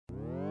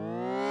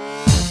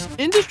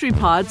Industry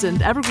Pods and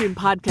Evergreen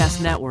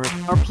Podcast Network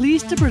are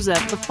pleased to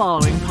present the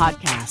following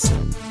podcast.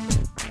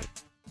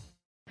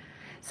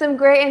 Some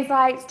great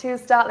insights to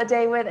start the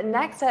day with.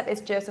 Next up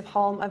is Josef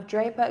Holm of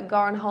Draper,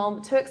 Goren,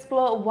 Holm to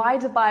explore why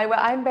Dubai, where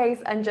I'm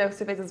based and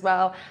Josef is as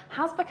well,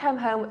 has become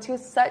home to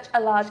such a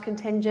large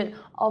contingent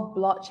of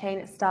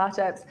blockchain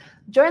startups.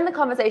 During the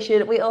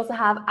conversation, we also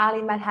have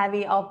Ali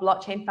Madhavi of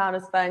Blockchain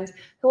Founders Fund,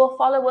 who will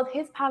follow with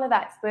his panel of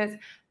experts.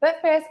 But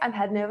first, I'm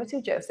heading over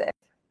to Josef.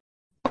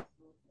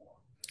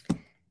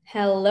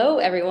 Hello,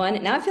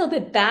 everyone. Now I feel a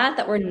bit bad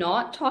that we're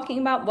not talking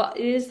about what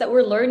it is that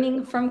we're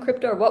learning from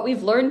crypto or what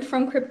we've learned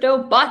from crypto,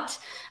 but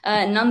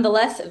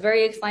nonetheless,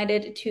 very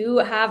excited to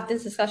have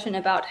this discussion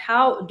about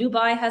how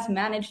Dubai has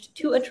managed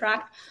to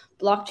attract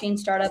blockchain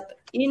startup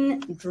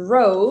in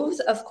droves.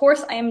 Of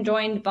course, I am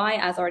joined by,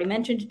 as already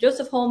mentioned,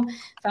 Josef Holm,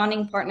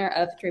 founding partner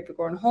of Draper,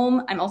 Goren,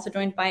 Holm. I'm also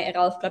joined by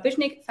Ralf,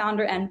 Glabischnig,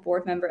 founder and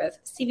board member of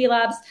CV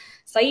Labs,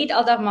 Saeed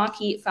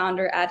Aldarmaki,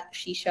 founder at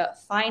Sheesha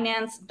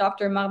Finance,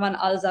 Dr. Marwan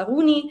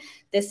Alzarouni,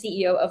 the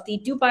CEO of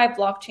the Dubai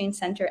Blockchain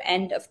Center,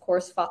 and of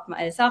course, Fatma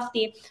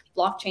Elsafty,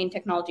 blockchain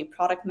technology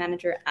product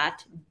manager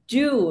at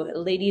Do.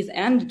 Ladies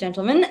and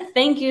gentlemen,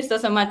 thank you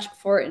so much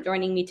for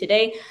joining me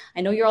today.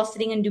 I know you're all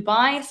sitting in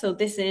Dubai, so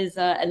this is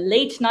a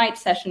late night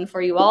session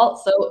for you all.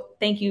 So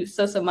thank you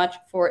so much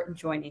for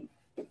joining.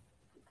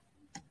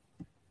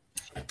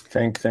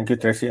 Thank you,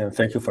 Tracy, and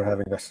thank you for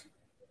having us.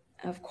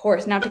 Of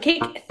course. Now, to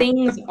kick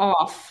things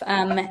off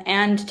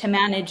and to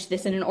manage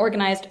this in an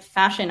organized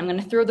fashion, I'm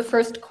going to throw the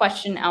first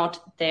question out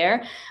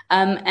there.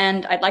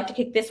 And I'd like to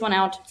kick this one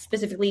out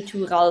specifically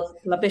to Ralf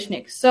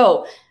Glabischnig.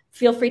 So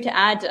feel free to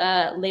add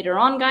later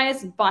on,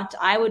 guys, but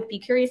I would be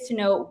curious to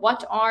know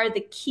what are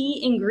the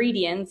key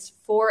ingredients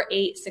for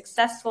a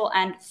successful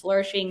and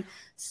flourishing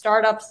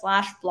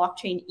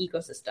startup/blockchain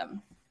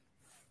ecosystem?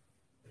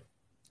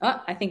 Oh,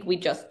 I think we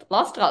just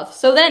lost Ralf.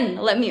 So then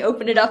let me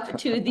open it up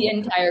to the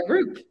entire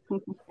group.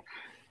 So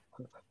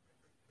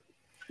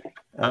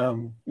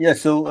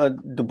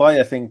Dubai,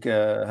 I think,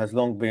 has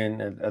long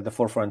been at the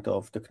forefront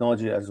of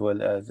technology as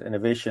well as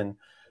innovation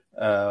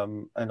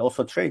and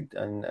also trade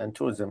and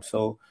tourism.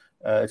 So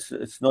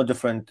it's no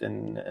different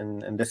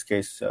in this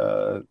case.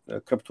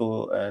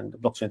 Crypto and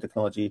blockchain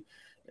technology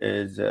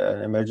is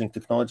an emerging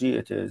technology.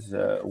 It is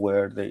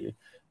where the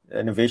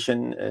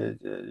innovation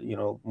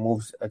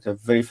moves at a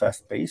very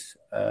fast pace,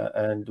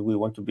 and we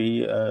want to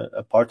be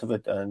a part of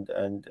it and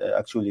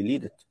actually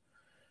lead it.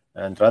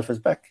 And Ralf is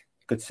back.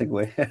 Good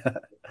segue.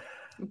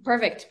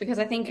 Perfect, because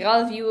I think,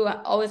 Ralf, you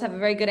always have a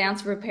very good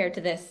answer prepared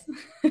to this.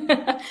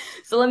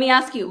 So let me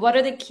ask you, what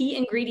are the key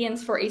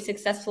ingredients for a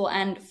successful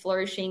and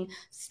flourishing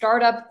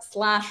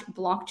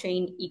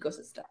startup/blockchain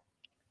ecosystem?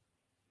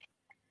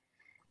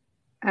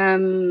 I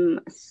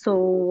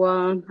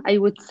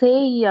would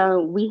say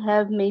we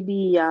have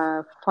maybe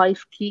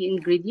 5 key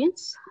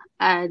ingredients.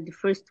 The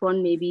first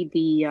one may be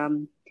the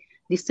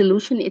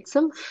solution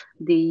itself,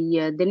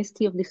 the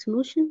density of the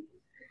solution,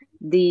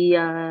 the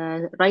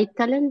right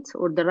talent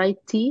or the right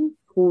team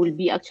who will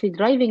be actually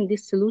driving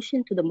this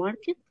solution to the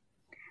market.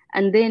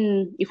 And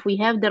then if we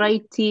have the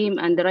right team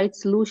and the right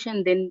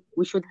solution, then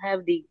we should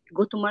have the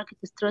go-to-market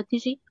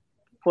strategy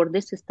for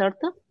this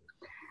startup.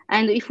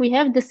 And if we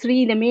have the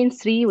main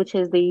three, which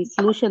is the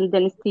solution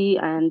density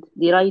and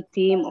the right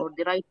team or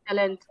the right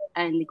talent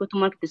and the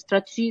go-to-market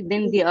strategy,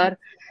 then they are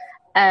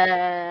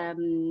at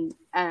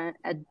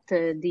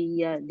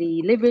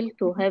the level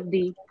to have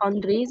the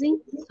fundraising.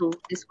 So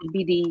this will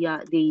be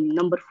the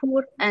number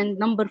 4, and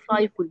number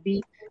 5 would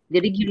be the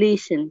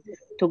regulation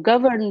to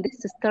govern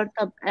this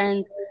startup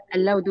and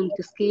allow them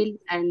to scale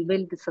and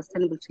build a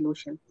sustainable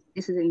solution.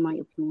 This is in my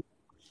opinion.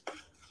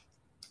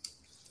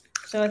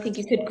 So I think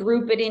you could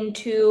group it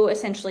into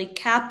essentially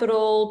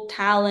capital,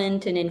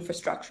 talent, and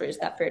infrastructure. Is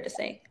that fair to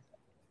say?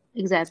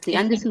 Exactly.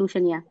 And the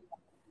solution, yeah.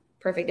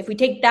 Perfect. If we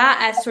take that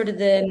as sort of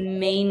the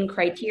main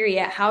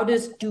criteria, how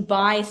does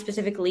Dubai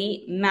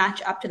specifically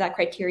match up to that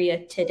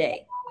criteria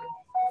today?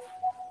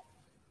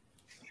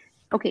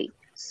 Okay.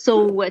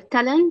 So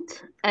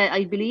talent,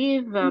 I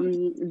believe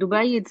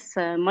Dubai is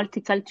a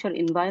multicultural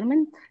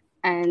environment,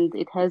 and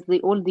it has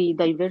all the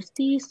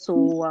diversity.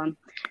 So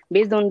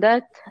based on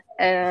that,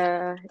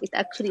 it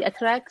actually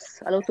attracts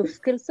a lot of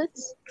skill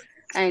sets.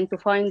 And to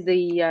find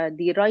the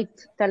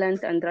right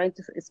talent and right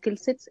skill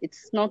sets,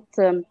 it's not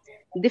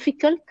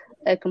difficult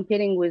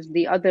comparing with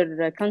the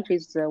other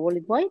countries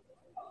worldwide.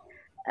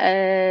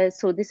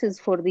 So this is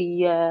for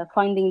the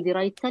finding the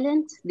right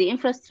talent. The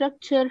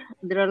infrastructure,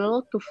 there are a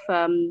lot of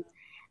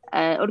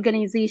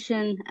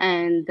organization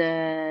and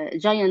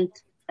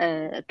giant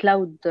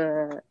cloud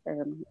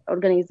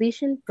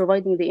organization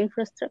providing the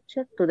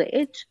infrastructure to the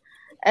edge,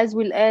 as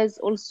well as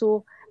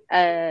also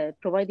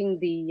providing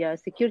the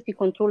security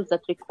controls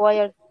that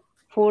required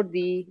for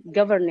the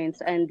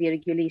governance and the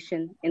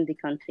regulation in the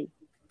country.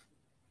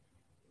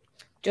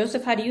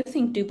 Josef, how do you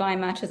think Dubai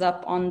matches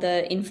up on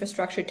the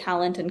infrastructure,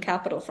 talent, and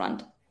capital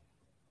front?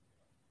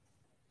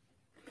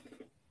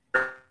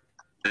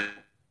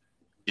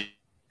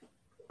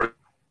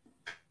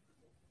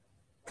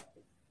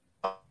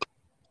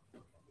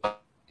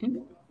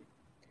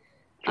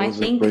 I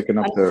Joseph think, breaking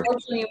up there.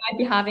 unfortunately, you might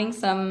be having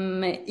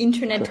some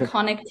internet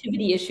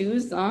connectivity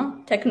issues.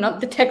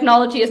 The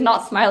technology is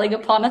not smiling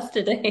upon us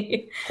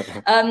today.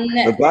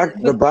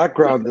 The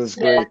background is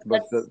great,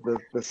 but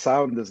the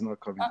sound is not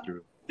coming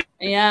through.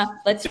 Yeah,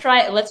 let's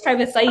try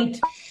with Saeed.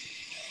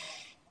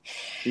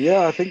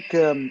 Yeah, I think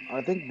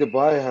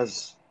Dubai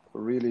has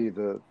really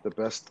the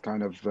best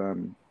kind of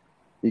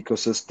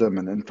ecosystem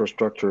and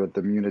infrastructure at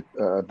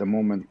the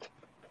moment.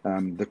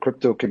 The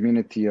crypto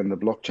community and the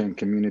blockchain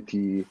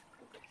community,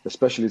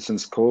 especially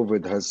since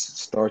COVID, has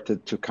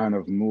started to kind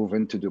of move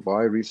into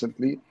Dubai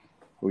recently.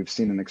 We've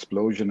seen an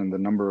explosion in the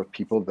number of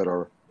people that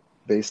are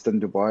based in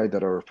Dubai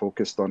that are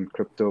focused on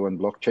crypto and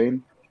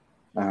blockchain.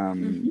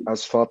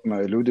 As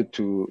Fatma alluded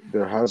to,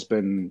 there has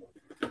been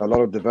a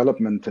lot of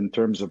development in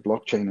terms of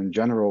blockchain in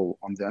general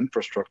on the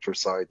infrastructure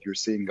side.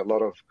 You're seeing a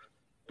lot of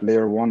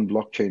layer one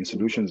blockchain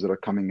solutions that are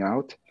coming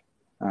out.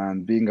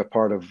 And being a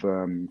part of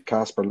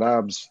Casper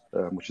Labs,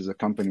 which is a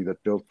company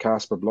that built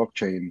Casper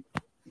blockchain,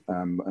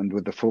 and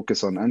with the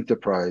focus on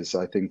enterprise,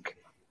 I think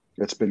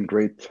it's been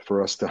great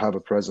for us to have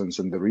a presence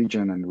in the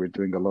region, and we're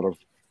doing a lot of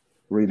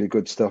really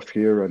good stuff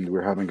here, and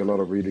we're having a lot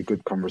of really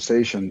good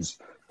conversations.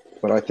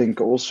 But I think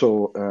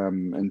also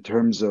in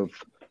terms of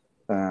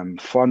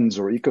funds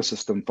or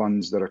ecosystem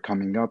funds that are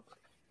coming up,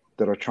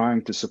 that are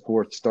trying to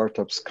support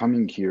startups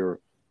coming here,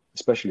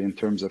 especially in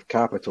terms of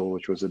capital,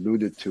 which was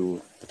alluded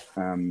to.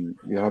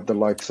 You have the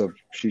likes of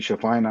Sheesha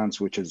Finance,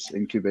 which is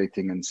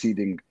incubating and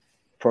seeding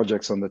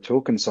projects on the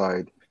token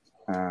side.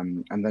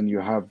 And then you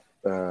have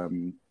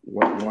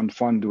one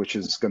fund which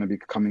is going to be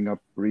coming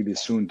up really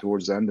soon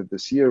towards the end of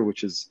this year,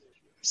 which is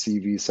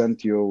CV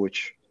Centio,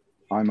 which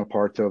I'm a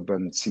part of,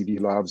 and CV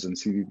Labs and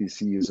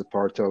CVBC is a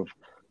part of,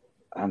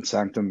 and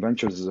Sanctum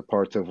Ventures is a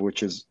part of,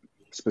 which is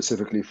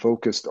specifically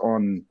focused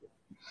on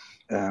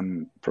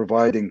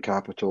providing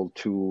capital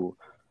to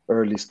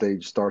early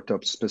stage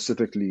startups,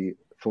 specifically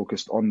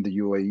focused on the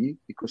UAE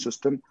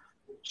ecosystem.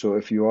 So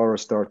if you are a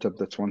startup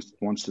that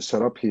wants to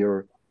set up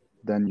here,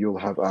 then you'll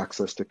have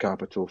access to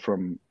capital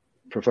from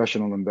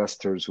professional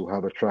investors who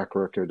have a track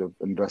record of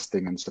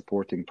investing and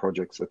supporting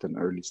projects at an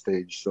early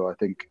stage. So I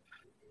think,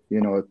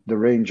 the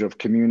range of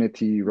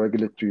community,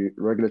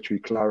 regulatory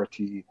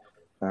clarity,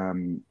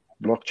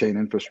 blockchain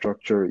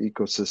infrastructure,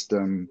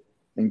 ecosystem,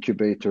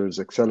 incubators,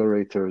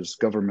 accelerators,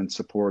 government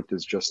support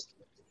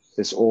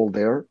is all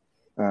there.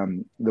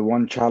 The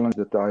one challenge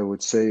that I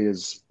would say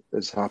is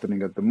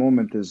happening at the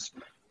moment is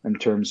in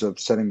terms of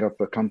setting up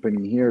a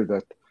company here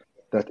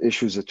that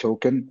issues a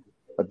token.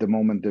 At the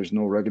moment, there's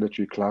no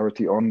regulatory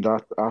clarity on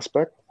that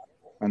aspect.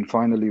 And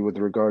finally, with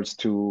regards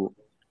to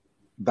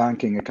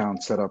banking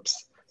account setups,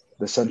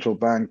 the central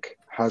bank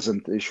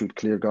hasn't issued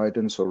clear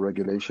guidance or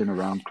regulation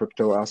around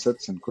crypto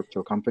assets and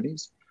crypto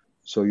companies.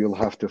 So you'll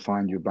have to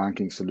find your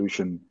banking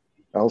solution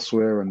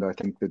elsewhere. And I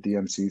think the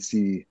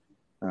DMCC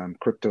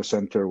Crypto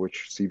Center,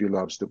 which CV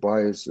Labs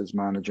Dubai is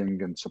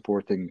managing and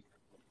supporting,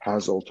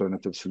 has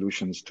alternative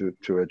solutions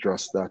to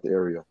address that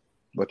area.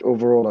 But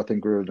overall, I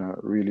think we're in a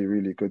really,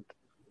 really good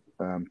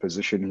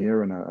position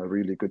here and a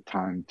really good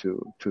time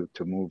to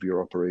move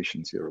your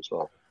operations here as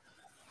well.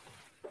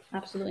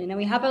 Absolutely. Now,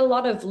 we have a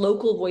lot of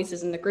local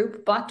voices in the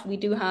group, but we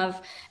do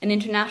have an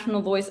international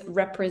voice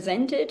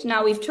represented.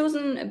 Now, we've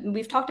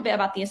talked a bit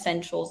about the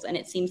essentials, and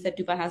it seems that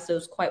Dubai has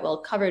those quite well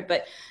covered.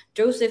 But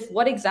Joseph,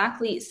 what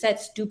exactly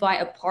sets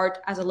Dubai apart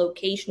as a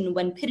location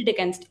when pitted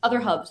against other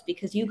hubs?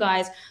 Because you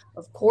guys,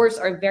 of course,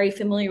 are very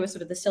familiar with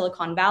sort of the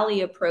Silicon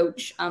Valley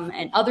approach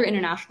and other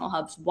international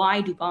hubs.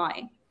 Why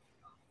Dubai?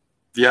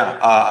 Yeah,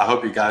 I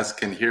hope you guys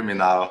can hear me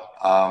now.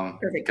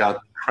 Perfect.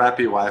 Got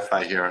crappy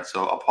Wi-Fi here,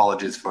 so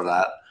apologies for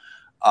that.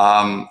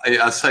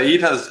 Saeed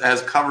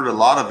has covered a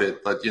lot of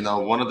it, but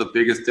one of the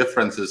biggest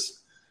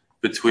differences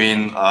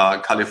between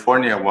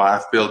California, where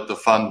I've built the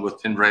fund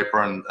with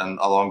Draper and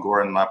along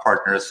Goren, my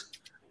partners,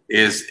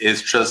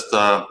 is just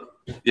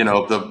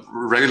the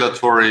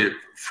regulatory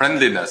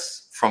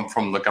friendliness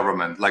from the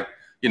government.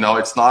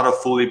 It's not a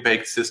fully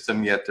baked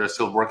system yet. They're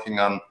still working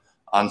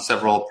on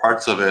several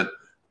parts of it,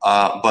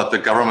 but the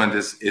government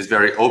is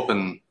very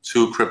open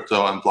to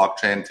crypto and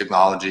blockchain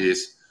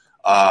technologies.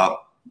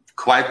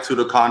 Quite to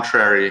the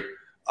contrary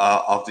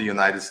of the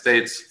United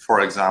States,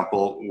 for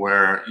example,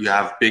 where you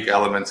have big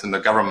elements in the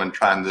government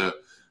trying to,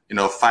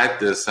 fight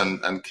this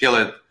and kill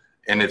it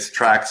in its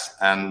tracks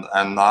and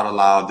not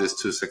allow this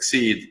to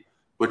succeed,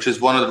 which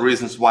is one of the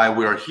reasons why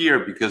we're here,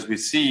 because we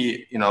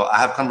see, I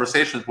have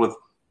conversations with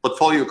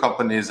portfolio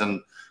companies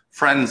and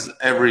friends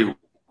every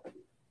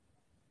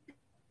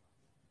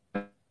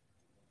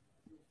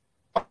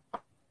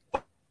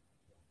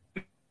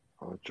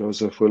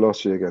Joseph, we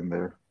lost you again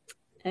there.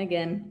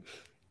 Again.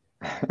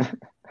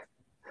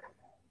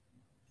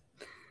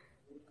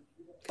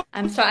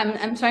 I'm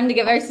starting to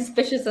get very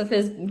suspicious of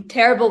his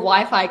terrible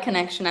Wi-Fi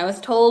connection. I was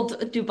told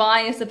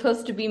Dubai is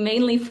supposed to be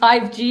mainly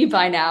 5G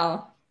by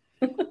now.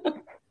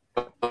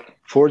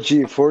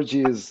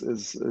 4G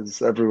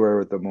is everywhere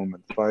at the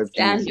moment. 5G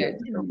Standard.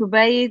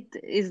 Dubai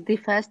is the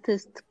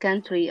fastest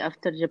country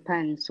after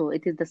Japan, so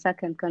it is the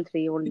second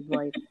country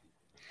worldwide.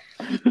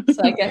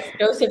 So I guess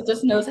Joseph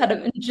just knows how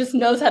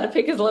to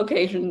pick his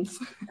locations.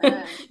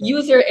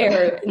 User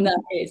error in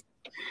that case.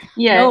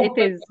 Yeah, it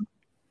is.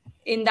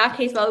 In that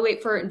case, while we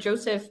wait for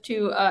Joseph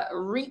to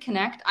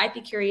reconnect, I'd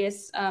be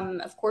curious.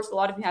 Of course, a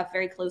lot of you have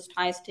very close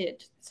ties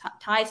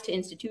to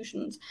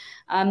institutions.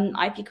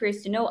 I'd be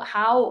curious to know,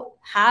 how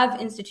have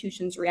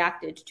institutions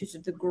reacted to sort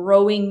of the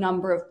growing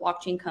number of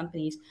blockchain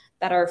companies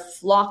that are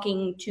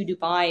flocking to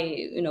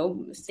Dubai,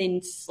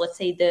 since, let's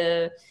say,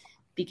 the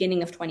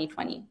beginning of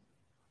 2020?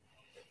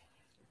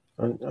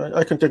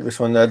 I can take this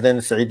one.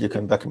 Then Saeed, you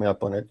can back me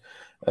up on it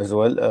as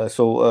well.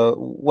 So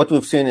what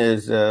we've seen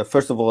is,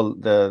 first of all,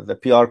 the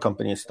PR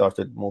companies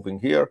started moving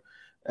here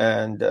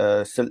and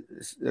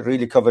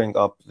really covering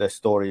up the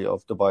story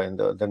of Dubai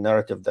and the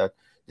narrative that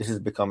this is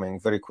becoming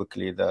very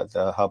quickly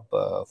the hub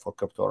for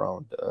crypto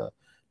around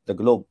the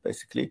globe,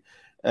 basically.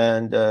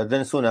 And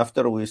then soon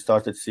after, we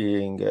started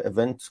seeing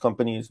events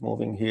companies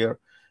moving here.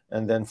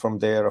 And then from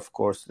there, of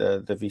course,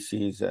 the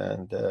VCs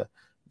and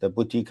the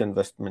boutique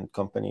investment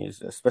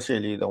companies,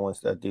 especially the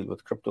ones that deal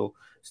with crypto,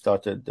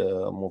 started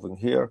moving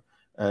here,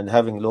 and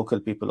having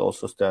local people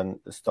also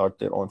start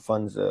their own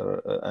funds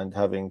and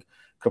having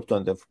crypto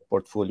in their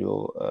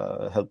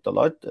portfolio helped a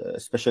lot,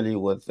 especially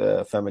with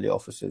family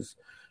offices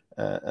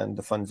and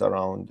the funds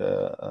around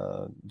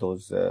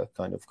those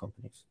kind of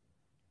companies.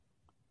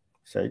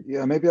 Saeed?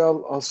 Yeah, maybe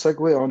I'll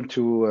segue on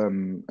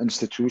to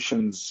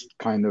institutions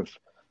kind of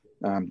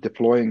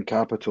deploying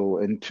capital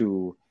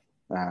into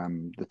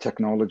the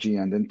technology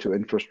and into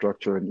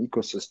infrastructure and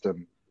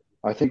ecosystem.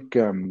 I think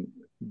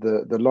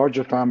the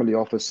larger family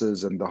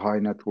offices and the high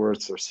net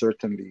worths are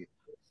certainly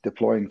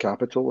deploying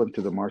capital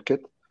into the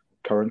market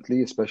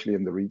currently, especially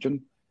in the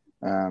region.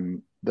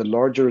 The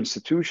larger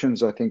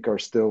institutions, I think, are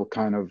still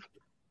kind of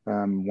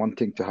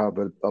wanting to have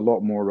a lot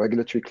more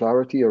regulatory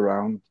clarity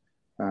around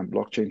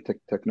blockchain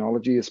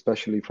technology,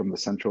 especially from the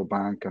central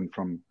bank and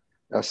from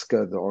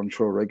ESCA, the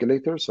onshore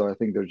regulator. So I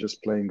think they're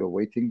just playing a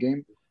waiting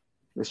game.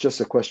 It's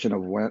just a question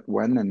of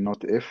when and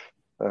not if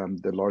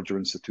the larger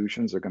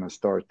institutions are going to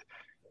start,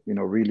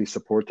 really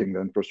supporting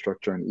the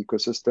infrastructure and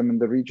ecosystem in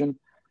the region.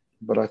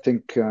 But I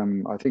think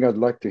I'd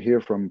like to hear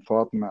from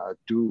Fatma at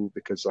Do,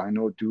 because I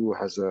know Do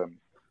has a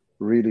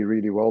really,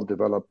 really well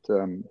developed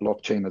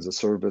blockchain as a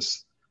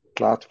service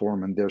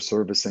platform, and they're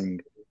servicing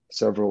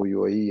several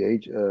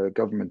UAE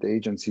government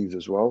agencies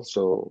as well.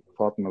 So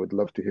Fatma, would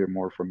love to hear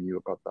more from you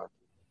about that.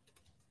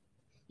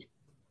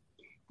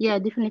 Yeah,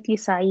 definitely,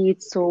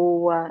 Saeed.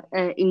 So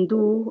in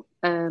Do,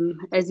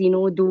 as you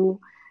know,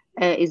 Do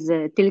is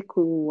a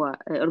telco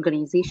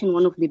organization,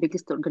 one of the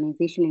biggest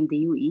organizations in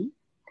the UAE.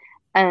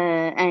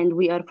 And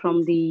we are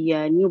from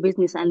the new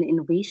business and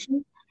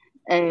innovation.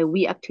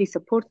 We actually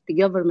support the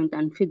government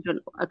and federal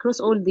across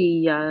all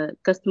the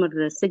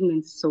customer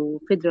segments, so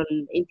federal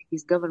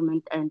entities,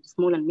 government, and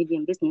small and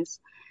medium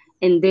business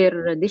in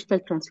their digital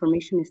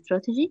transformation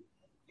strategy,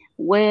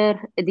 where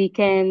they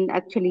can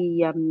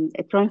actually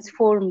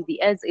transform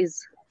the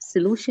as-is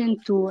solution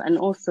to an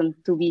awesome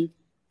to-be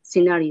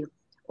scenario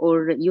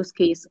or use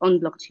case on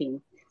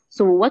blockchain.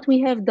 So what we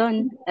have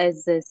done,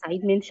 as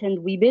Saeed mentioned,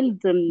 we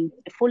build a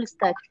full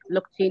stack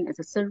blockchain as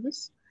a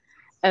service,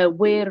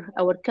 where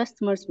our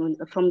customers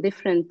from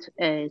different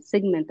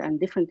segment and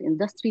different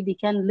industry, they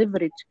can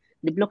leverage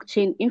the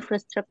blockchain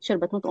infrastructure,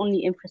 but not only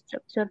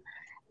infrastructure,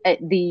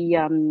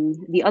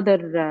 the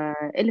other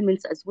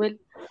elements as well,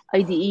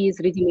 IDEs,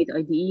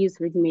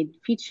 ready-made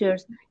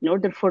features, in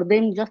order for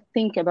them just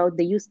think about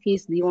the use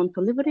case they want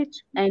to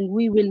leverage, and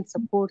we will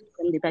support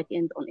from the back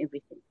end on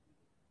everything.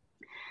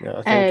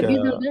 Yeah, I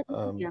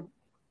think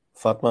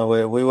Fatma,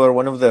 we were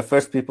one of the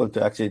first people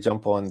to actually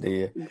jump on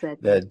the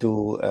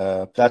Do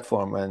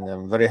platform, and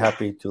I'm very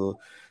happy to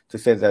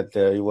say that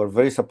you were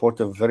very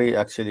supportive, very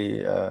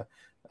actually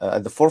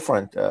at the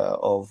forefront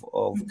of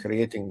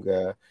creating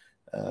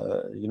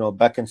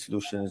backend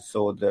solutions,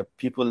 so the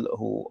people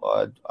who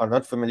are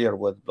not familiar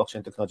with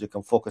blockchain technology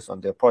can focus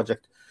on their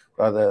project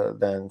rather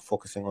than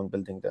focusing on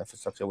building the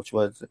infrastructure, which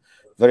was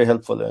very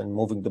helpful in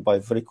moving Dubai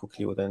very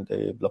quickly within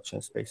the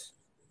blockchain space.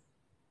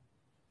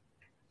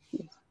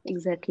 Yes,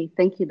 exactly.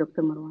 Thank you,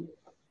 Dr. Marwan.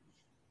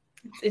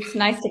 It's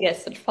nice to get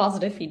such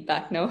positive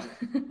feedback, no?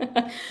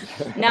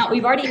 Now,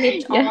 we've already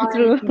hit on...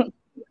 True.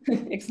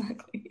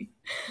 Exactly.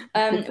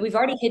 We've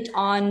already hit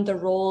on the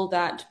role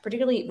that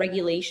particularly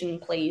regulation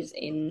plays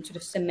in sort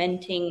of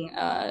cementing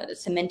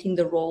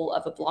the role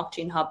of a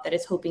blockchain hub that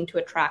is hoping to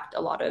attract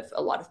a lot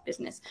of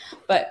business.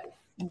 But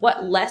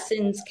what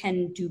lessons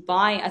can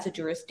Dubai as a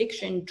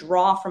jurisdiction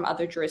draw from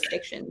other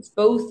jurisdictions,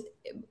 both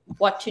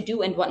what to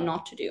do and what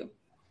not to do?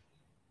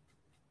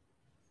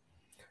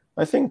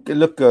 I think,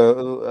 look,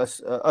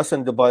 us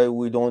in Dubai,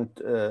 we don't,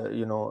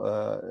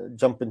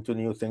 jump into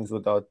new things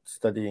without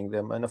studying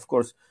them. And of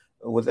course,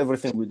 with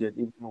everything we did,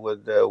 even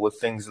with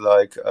things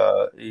like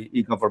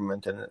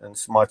e-government and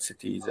smart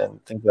cities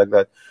and things like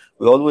that,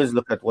 we always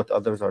look at what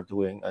others are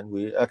doing, and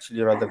we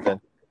actually, rather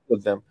than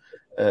with them,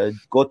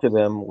 go to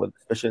them with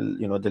special,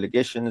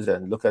 delegations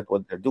and look at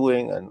what they're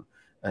doing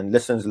and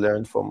lessons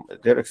learned from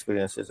their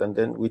experiences, and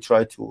then we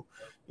try to,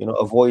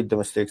 avoid the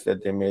mistakes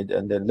that they made,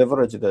 and then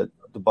leverage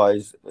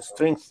Dubai's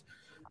strength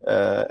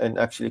in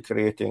actually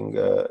creating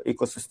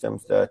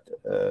ecosystems that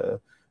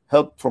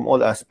help from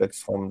all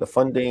aspects, from the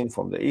funding,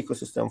 from the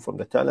ecosystem, from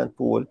the talent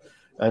pool,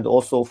 and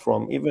also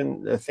from even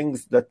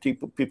things that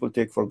people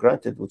take for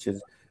granted, which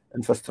is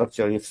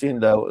infrastructure. You've seen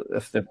that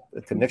if the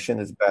connection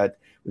is bad,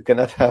 we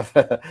cannot have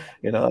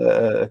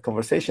a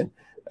conversation.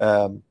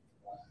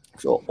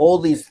 So all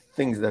these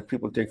things that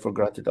people take for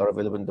granted are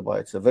available in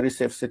Dubai. It's a very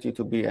safe city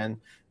to be in.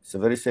 It's a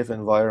very safe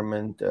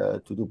environment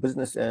to do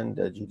business in.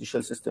 The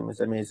judicial system is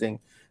amazing.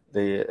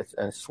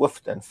 It's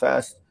swift and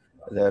fast.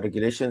 The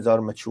regulations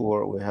are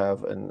mature. We have,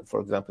 for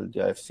example, the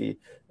IFC,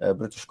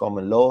 British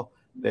common law,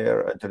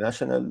 their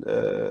international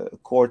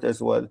court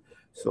as well.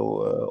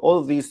 So all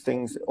of these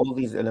things, all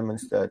these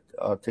elements that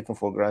are taken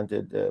for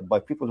granted by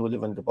people who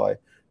live in Dubai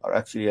are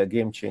actually a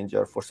game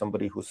changer for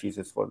somebody who sees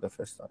it for the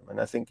first time. And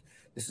I think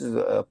this is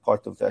a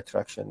part of the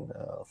attraction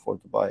for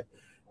Dubai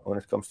when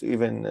it comes to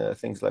even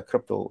things like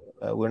crypto.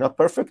 We're not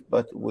perfect,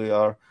 but we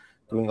are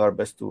doing our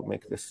best to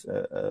make this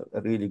a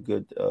really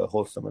good,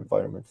 wholesome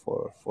environment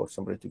for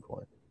somebody to go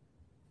in.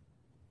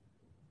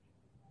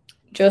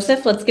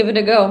 Joseph, let's give it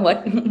a go.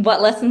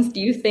 What lessons do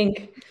you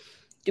think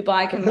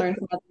Dubai can learn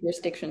from other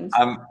jurisdictions?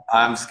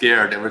 I'm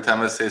scared. Every time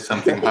I say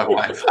something, my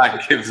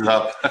Wi-Fi gives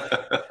up.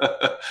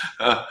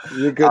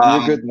 You're good.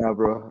 You're good now,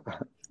 bro.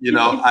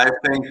 I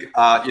think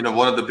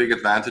one of the big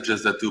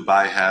advantages that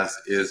Dubai has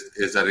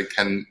is that it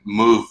can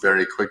move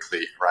very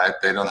quickly, right?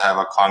 They don't have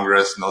a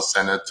Congress, no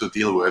Senate to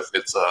deal with.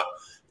 It's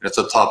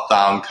a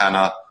top-down kind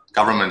of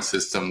government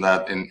system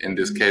that in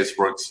this case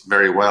works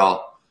very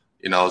well.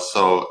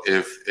 So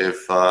if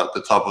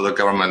the top of the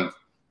government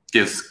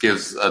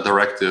gives a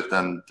directive,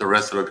 then the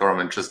rest of the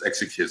government just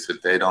executes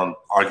it. They don't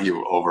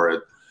argue over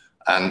it.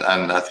 And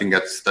I think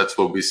that's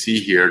what we see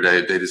here.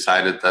 They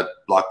decided that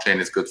blockchain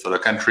is good for the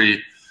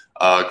country.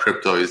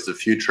 Crypto is the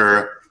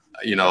future,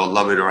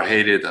 love it or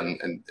hate it.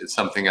 And it's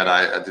something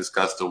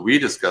that we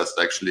discussed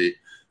actually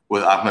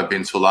with Ahmed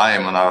bin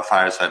Sulaim on our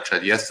fireside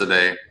chat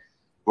yesterday,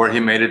 where he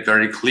made it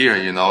very clear,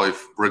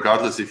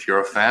 regardless if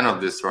you're a fan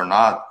of this or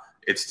not,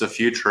 it's the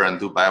future and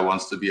Dubai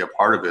wants to be a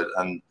part of it.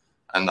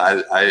 And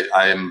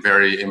I am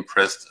very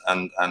impressed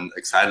and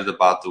excited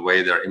about the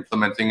way they're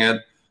implementing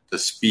it, the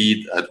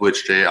speed at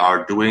which they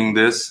are doing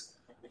this.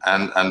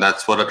 And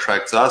that's what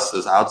attracts us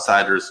as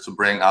outsiders to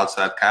bring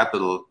outside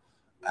capital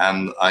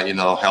and,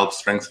 help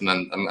strengthen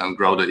and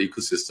grow the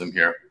ecosystem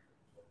here.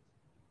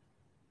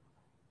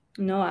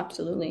 No,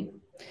 absolutely.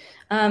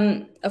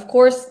 Of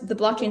course, the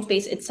blockchain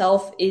space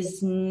itself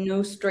is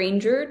no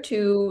stranger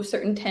to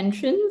certain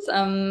tensions.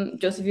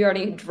 Joseph, you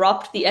already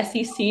dropped the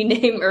SEC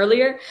name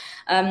earlier,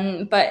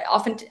 but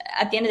often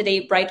at the end of the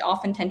day,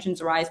 often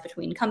tensions arise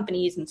between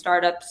companies and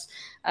startups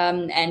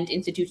and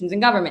institutions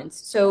and governments.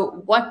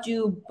 So what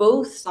do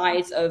both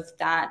sides of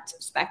that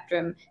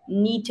spectrum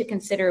need to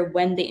consider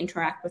when they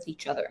interact with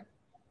each other?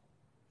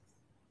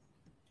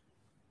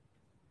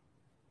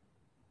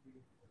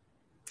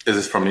 Is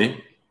this from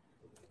me?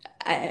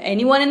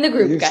 Anyone in the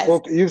group, guys.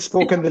 You've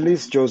spoken the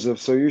least, Joseph,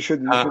 so you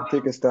should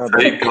take a stab. Go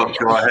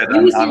ahead.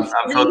 I'm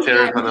so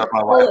terrified about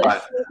my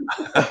Wi-Fi.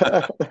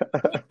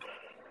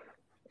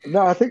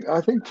 No, I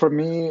think for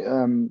me,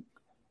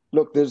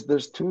 look,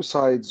 there's two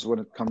sides when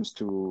it comes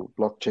to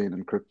blockchain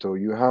and crypto.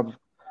 You have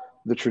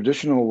the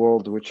traditional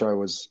world, which I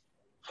was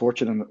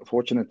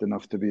fortunate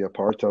enough to be a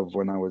part of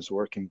when I was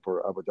working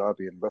for Abu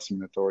Dhabi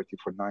Investment Authority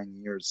for 9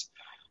 years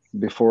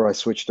before I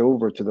switched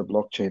over to the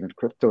blockchain and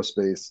crypto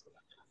space.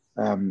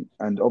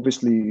 And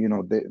obviously,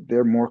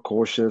 they're more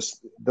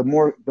cautious. The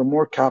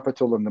more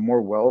capital and the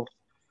more wealth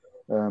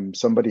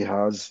somebody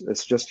has,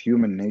 it's just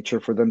human nature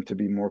for them to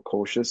be more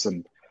cautious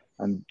and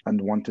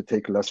want to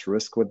take less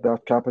risk with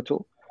that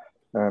capital.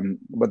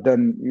 But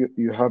then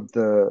you have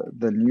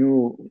the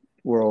new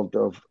world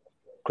of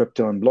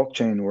crypto and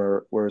blockchain,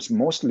 where it's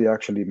mostly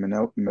actually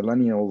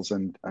millennials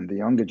and the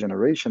younger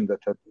generation that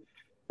have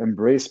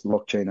embraced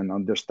blockchain and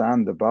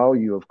understand the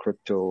value of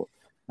crypto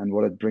and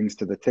what it brings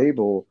to the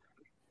table.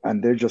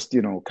 And they're just,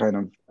 kind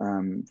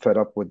of fed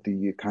up with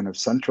the kind of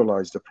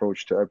centralized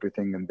approach to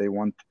everything. And they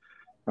want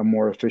a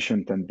more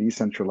efficient and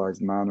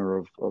decentralized manner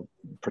of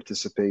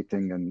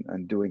participating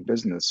and doing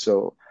business.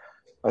 So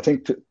I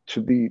think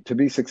to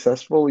be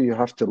successful, you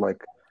have to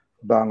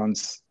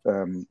balance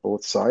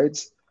both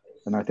sides.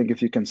 And I think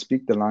if you can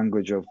speak the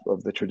language of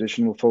the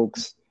traditional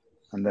folks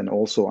and then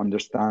also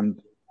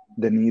understand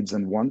the needs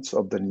and wants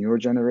of the newer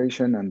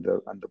generation and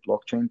the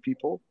blockchain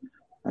people,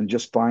 and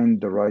just find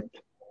the right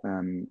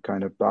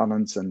kind of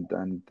balance and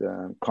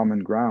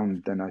common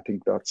ground, then I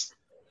think that's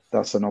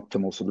an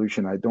optimal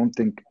solution. I don't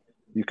think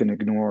you can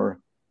ignore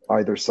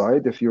either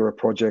side. If you're a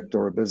project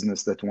or a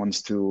business that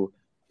wants to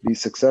be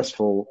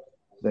successful,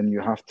 then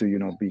you have to,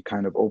 be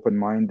kind of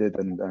open-minded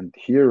and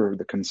hear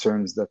the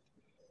concerns that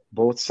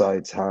both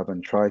sides have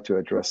and try to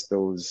address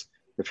those.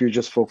 If you're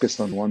just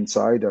focused on one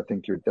side, I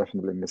think you're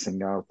definitely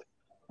missing out,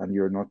 and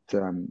you're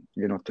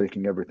not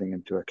taking everything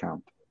into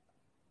account.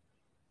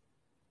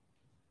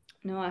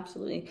 No,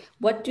 absolutely.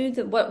 What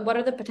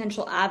are the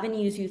potential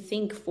avenues you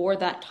think for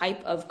that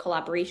type of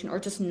collaboration or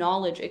just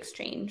knowledge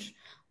exchange?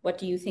 What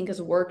do you think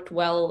has worked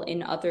well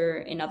in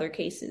other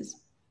cases?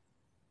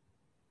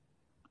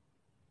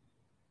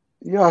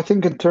 Yeah, I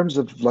think in terms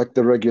of like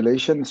the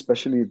regulation,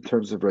 especially in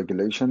terms of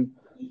regulation,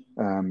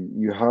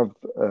 you have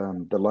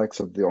the likes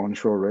of the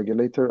onshore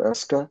regulator,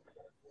 ESCA,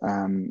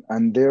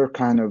 and they're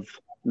kind of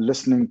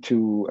listening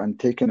to and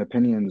taking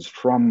opinions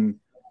from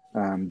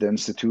the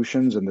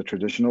institutions and the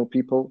traditional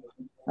people.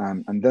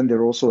 And then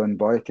they're also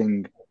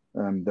inviting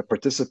the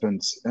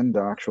participants in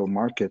the actual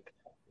market,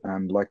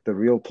 like the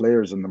real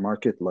players in the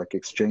market, like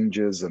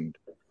exchanges and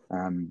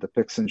the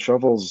picks and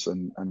shovels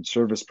and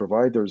service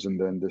providers in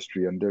the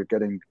industry, and they're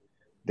getting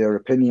their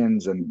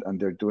opinions and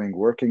they're doing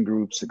working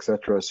groups,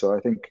 etc. So I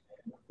think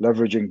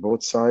leveraging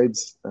both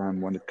sides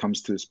when it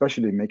comes to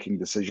especially making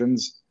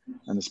decisions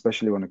and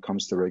especially when it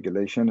comes to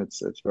regulation,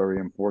 it's very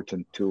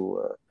important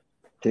to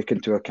take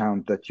into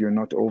account that you're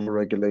not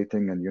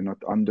over-regulating and you're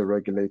not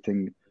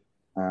under-regulating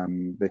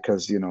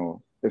because, you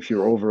know, if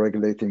you're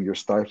over-regulating, you're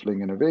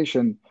stifling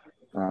innovation.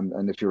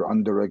 And if you're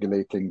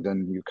under-regulating,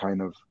 then you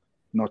kind of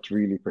not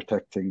really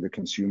protecting the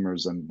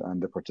consumers and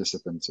the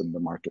participants in the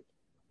market.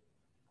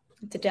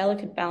 It's a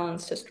delicate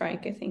balance to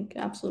strike, I think,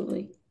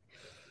 absolutely.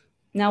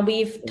 Now,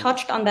 we've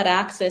touched on that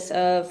axis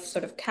of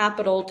sort of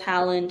capital,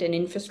 talent, and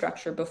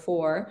infrastructure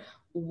before.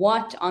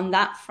 What on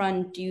that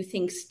front do you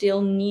think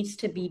still needs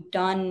to be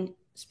done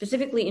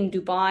specifically in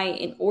Dubai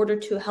in order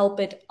to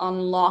help it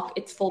unlock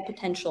its full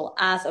potential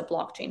as a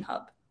blockchain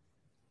hub?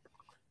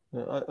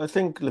 I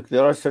think, look,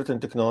 there are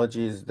certain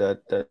technologies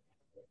that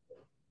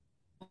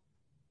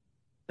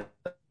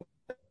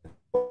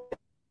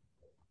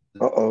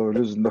we're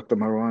losing Dr.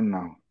 Marwan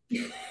now.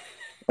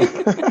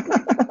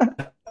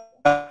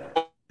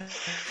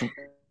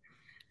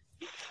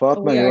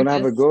 Fatma, you want to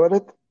have a go at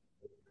it?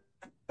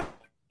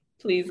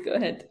 Please go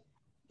ahead.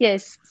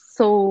 Yes,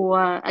 so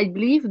I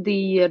believe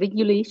the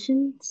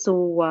regulation,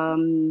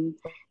 the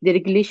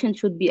regulation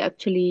should be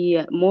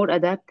actually more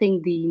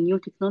adapting the new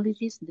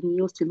technologies, the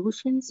new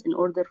solutions in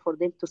order for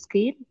them to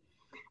scale,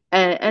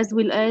 as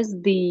well as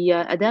the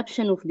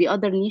adaptation of the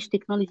other niche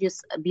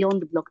technologies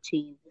beyond the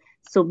blockchain.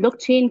 So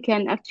blockchain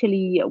can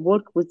actually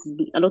work with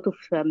a lot of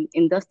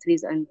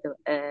industries and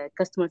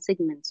customer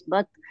segments,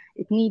 but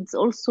it needs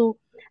also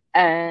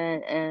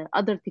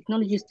other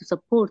technologies to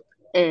support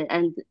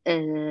and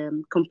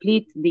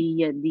complete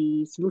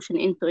the solution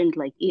end to end,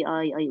 like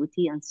AI,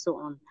 IoT, and so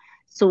on.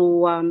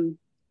 So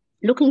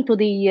looking to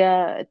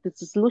the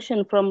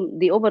solution from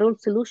the overall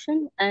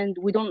solution, and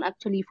we don't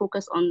actually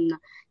focus on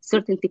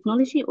certain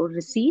technology or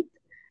receipt.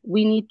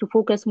 We need to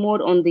focus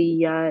more on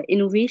the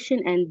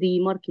innovation and the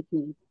market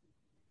need.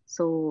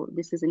 So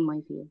this is in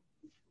my view.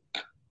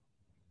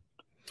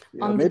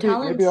 Yeah, maybe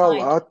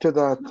I'll add to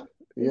that.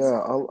 Yeah,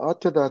 I'll add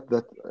to that.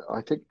 That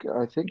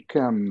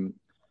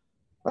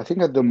I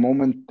think at the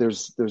moment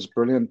there's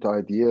brilliant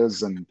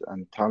ideas and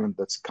talent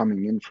that's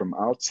coming in from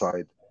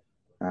outside.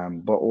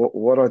 But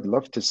what I'd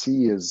love to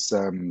see is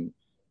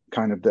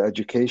kind of the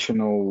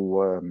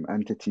educational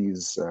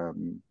entities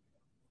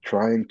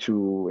trying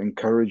to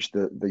encourage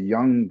the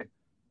young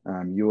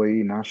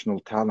UAE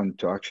national talent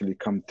to actually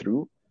come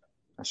through.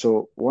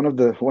 So one of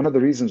the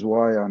reasons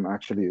why I'm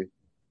actually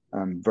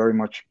very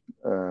much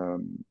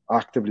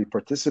actively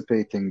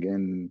participating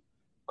in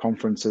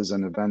conferences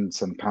and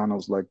events and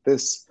panels like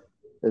this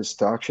is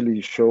to actually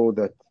show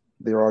that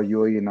there are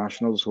UAE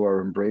nationals who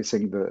are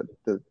embracing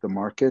the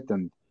market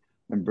and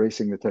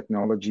embracing the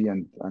technology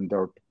and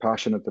are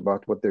passionate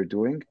about what they're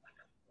doing.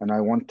 And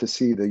I want to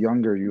see the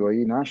younger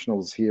UAE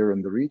nationals here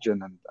in the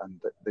region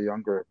and the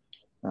younger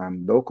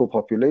local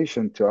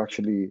population to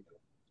actually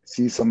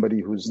see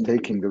somebody who's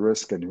taking the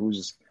risk and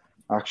who's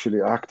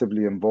actually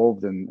actively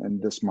involved in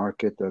this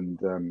market and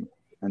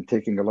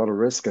taking a lot of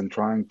risk and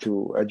trying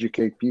to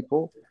educate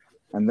people.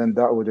 And then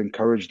that would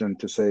encourage them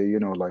to say, you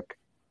know, like,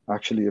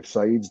 actually, if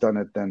Saeed's done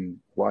it, then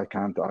why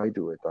can't I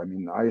do it? I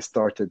mean, I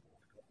started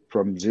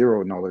from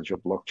zero knowledge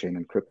of blockchain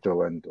and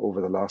crypto. And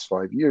over the last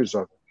 5 years,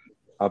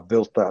 I've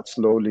built that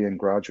slowly and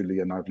gradually.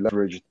 And I've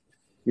leveraged,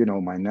 you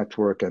know, my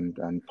network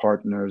and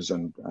partners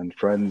and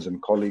friends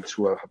and colleagues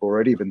who have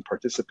already been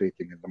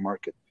participating in the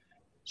market.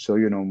 So,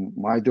 you know,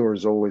 my door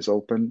is always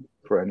open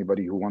for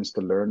anybody who wants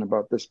to learn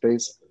about this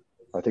space.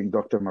 I think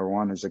Dr.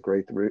 Marwan is a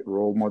great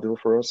role model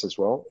for us as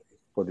well,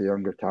 for the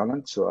younger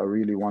talent. So I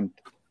really want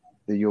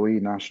the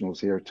UAE nationals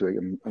here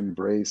to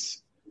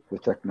embrace the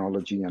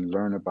technology and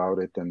learn about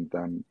it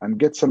and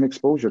get some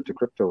exposure to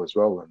crypto as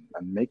well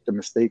and make the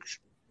mistakes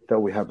that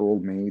we have all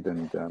made.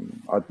 And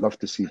I'd love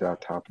to see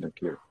that happening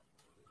here.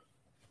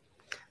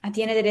 At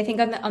the end of the day, I think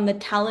on the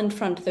talent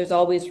front, there's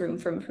always room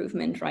for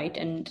improvement, right?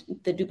 And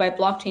the Dubai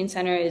Blockchain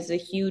Center is a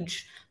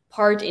huge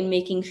part in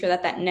making sure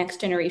that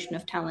next generation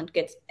of talent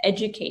gets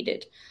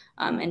educated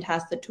and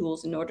has the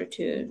tools in order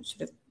to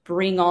sort of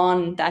bring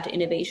on that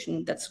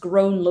innovation that's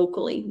grown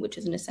locally, which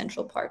is an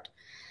essential part.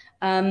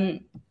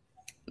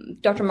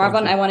 Dr.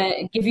 Marwan, I want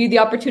to give you the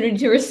opportunity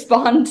to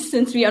respond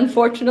since we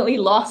unfortunately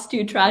lost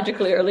you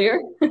tragically earlier.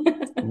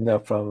 No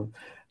problem.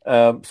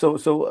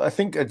 So I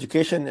think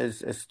education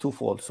is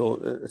twofold. So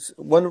it's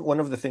one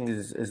of the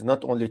things is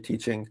not only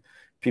teaching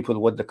people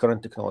what the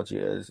current technology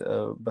is,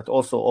 but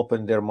also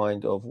open their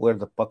mind of where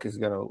the puck is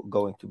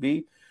going to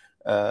be.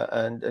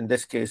 And in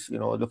this case,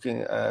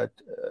 looking at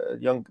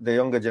the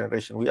younger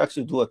generation, we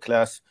actually do a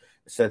class.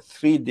 It's a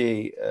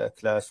 3-day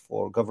class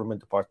for government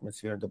departments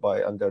here in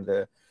Dubai under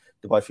the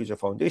Dubai Future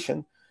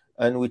Foundation,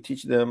 and we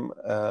teach them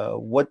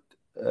what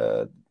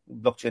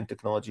blockchain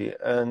technology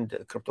and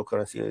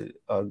cryptocurrency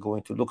are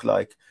going to look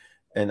like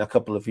in a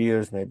couple of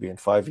years, maybe in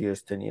 5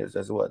 years, 10 years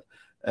as well,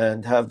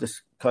 and have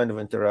this kind of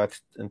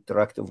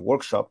interactive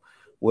workshop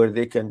where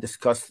they can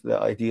discuss the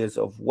ideas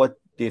of what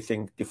they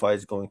think DeFi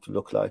is going to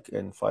look like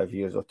in 5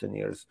 years or 10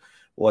 years,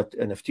 what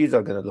NFTs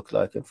are going to look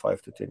like in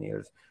 5 to 10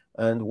 years,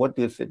 and what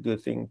do you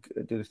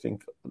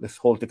think this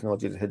whole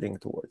technology is heading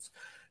towards.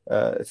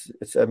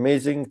 It's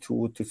amazing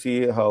to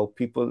see how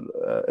people,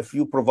 if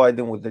you provide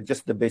them with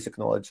just the basic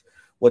knowledge,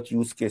 what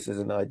use cases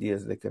and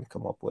ideas they can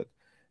come up with.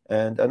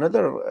 And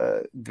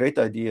another great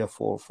idea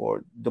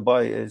for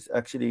Dubai is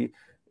actually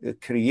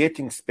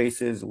creating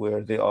spaces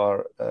where there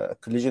are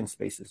collision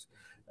spaces.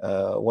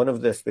 One of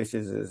the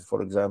spaces is,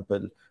 for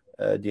example,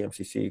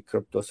 DMCC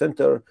Crypto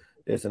Center.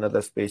 There's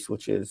another space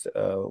which is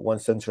One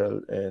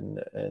Central in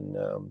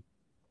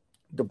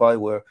Dubai,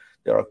 where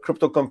there are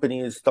crypto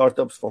companies,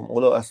 startups from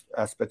all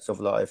aspects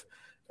of life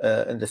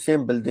in the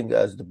same building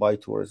as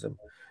Dubai Tourism.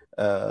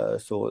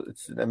 So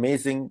it's an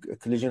amazing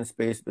collision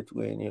space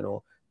between,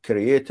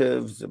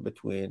 creatives,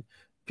 between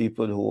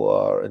people who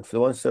are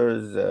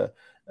influencers,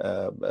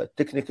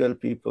 technical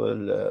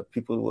people,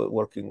 people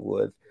working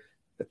with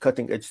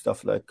cutting edge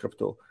stuff like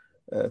crypto.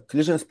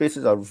 Collision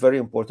spaces are very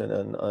important,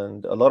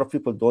 and a lot of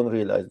people don't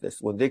realize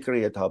this. When they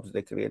create hubs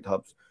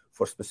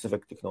for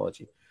specific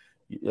technology.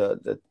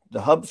 The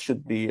hubs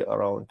should be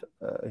around,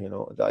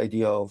 the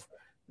idea of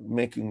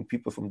making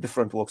people from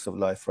different walks of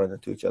life run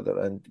into each other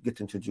and get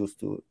introduced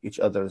to each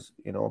other's,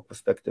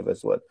 perspective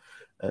as well.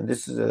 And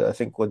this is, I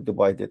think, what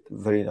Dubai did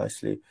very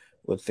nicely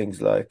with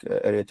things like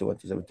Area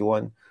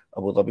 2071.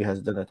 Abu Dhabi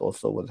has done it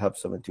also with Hub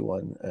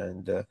 71,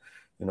 and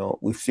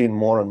we've seen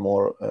more and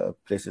more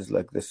places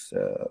like this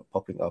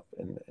popping up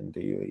in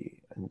the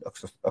UAE and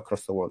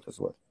across the world as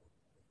well.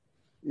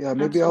 Yeah,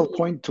 maybe I'll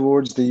point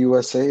towards the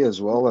USA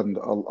as well, and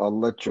I'll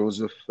let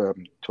Joseph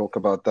talk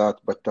about that.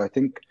 But I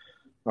think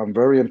I'm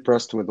very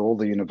impressed with all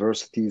the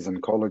universities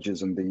and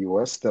colleges in the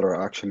US that are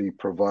actually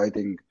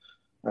providing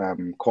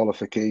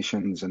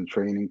qualifications and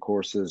training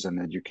courses and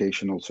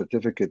educational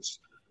certificates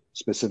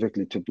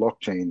specifically to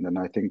blockchain. And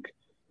I think,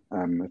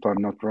 if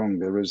I'm not wrong,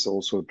 there is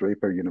also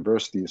Draper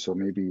University. So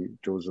maybe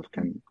Joseph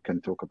can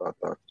talk about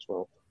that as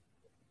well,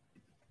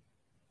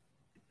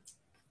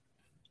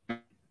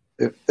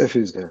 if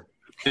he's there.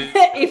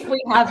 If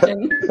we have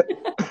him.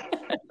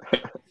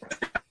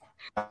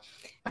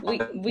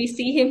 we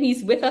see him.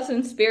 He's with us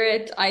in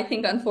spirit. I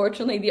think,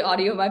 unfortunately, the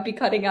audio might be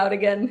cutting out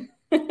again.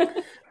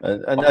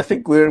 And I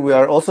think we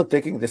are also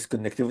taking this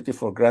connectivity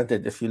for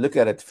granted. If you look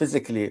at it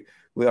physically,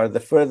 we are the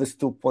furthest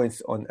 2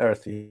 points on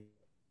Earth.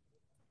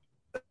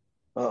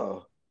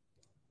 Oh.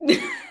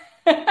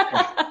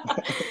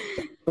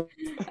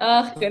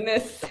 Oh,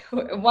 goodness.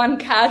 One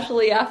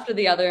casually after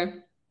the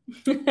other.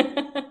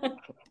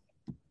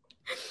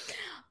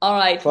 All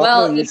right. Fatma,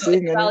 well, you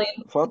seeing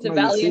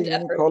any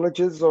effort.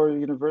 colleges or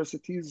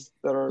universities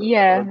that are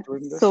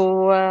doing this?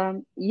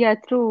 So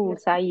true,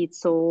 Saeed.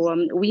 So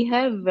we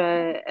have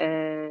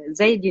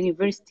Zaid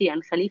University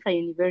and Khalifa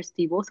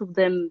University. Both of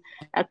them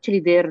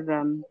actually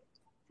they're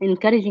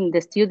encouraging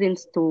the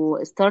students to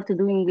start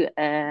doing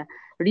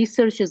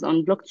researches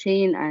on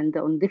blockchain and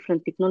on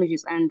different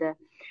technologies. And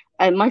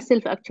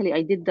myself, actually,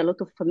 I did a lot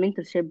of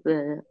mentorship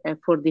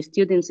for the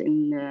students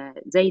in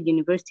Zaid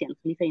University and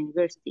Khalifa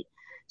University.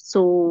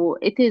 So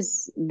it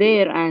is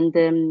there, and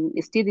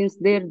students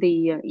there,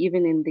 they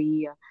even in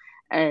the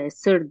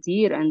third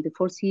year and the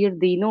fourth year,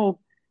 they know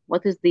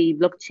what is the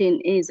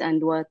blockchain is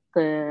and what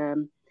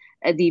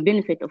the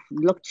benefit of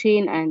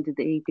blockchain and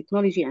the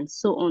technology and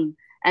so on.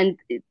 And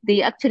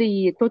they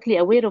actually totally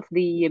aware of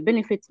the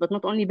benefits, but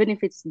not only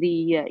benefits,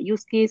 the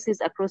use cases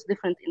across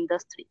different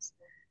industries.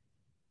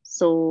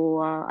 So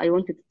I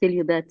wanted to tell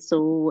you that.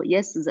 So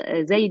yes,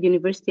 Zaid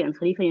University and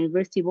Khalifa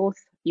University, both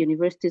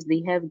universities,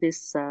 they have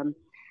this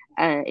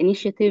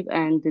initiative,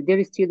 and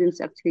their students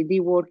actually they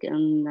work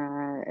on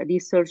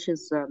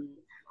researches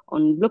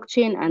on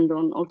blockchain and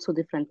on also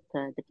different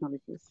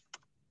technologies.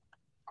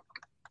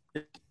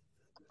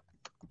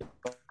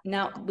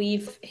 Now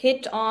we've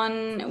hit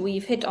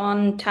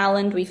on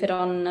talent, we've hit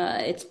on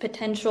its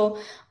potential.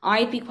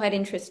 I'd be quite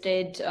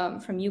interested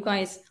from you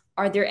guys.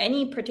 Are there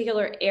any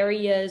particular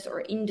areas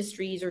or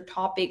industries or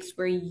topics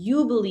where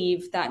you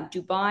believe that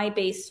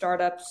Dubai-based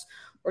startups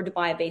or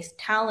Dubai-based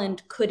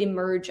talent could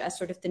emerge as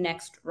sort of the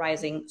next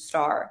rising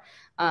star?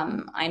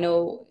 I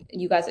know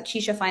you guys at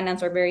Sheesha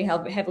Finance are very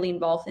heavily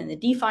involved in the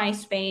DeFi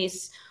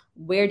space.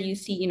 Where do you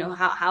see,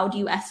 how do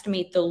you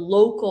estimate the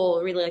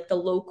local, really like the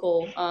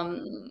local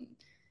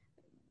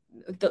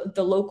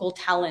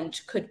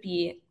talent could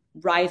be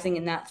rising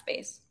in that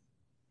space?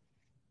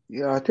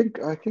 Yeah, I think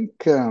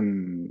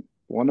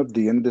one of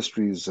the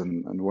industries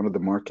and one of the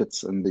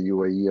markets in the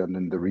UAE and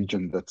in the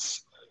region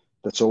that's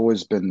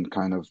always been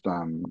kind of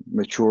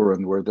mature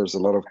and where there's a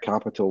lot of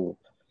capital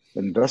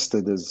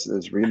invested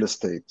is real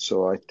estate.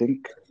 So I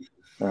think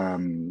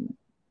um,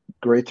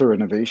 greater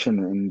innovation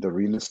in the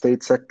real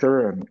estate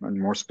sector and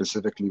more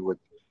specifically with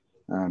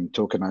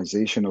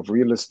tokenization of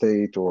real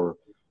estate or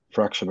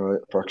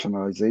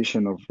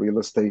fractionalization of real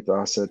estate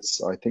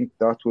assets. I think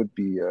that would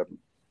be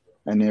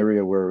an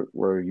area where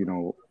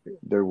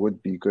there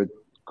would be good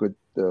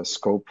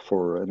scope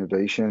for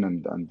innovation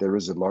and there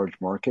is a large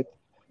market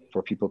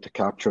for people to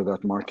capture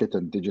that market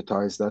and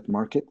digitize that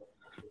market.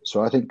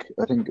 So I think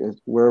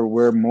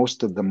where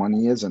most of the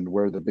money is and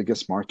where the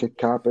biggest market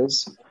cap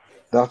is,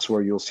 that's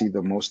where you'll see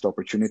the most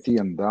opportunity,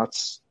 and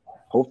that's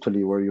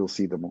hopefully where you'll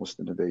see the most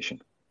innovation.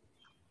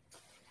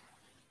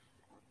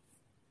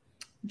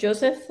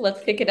 Joseph,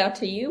 let's kick it out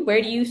to you.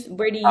 Where do you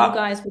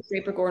guys with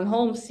Draper Goren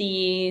Holm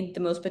see the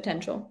most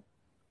potential?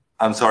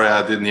 I'm sorry,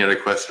 I didn't hear the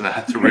question. I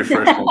had to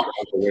refresh the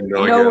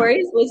window No again.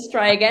 worries. Let's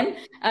try again.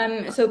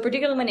 So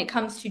particularly when it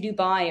comes to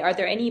Dubai, are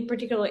there any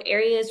particular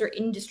areas or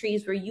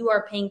industries where you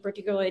are paying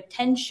particular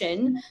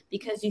attention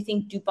because you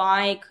think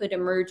Dubai could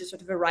emerge as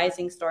sort of a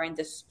rising star in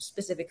this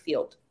specific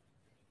field?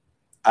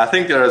 I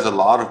think there is a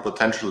lot of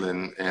potential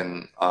in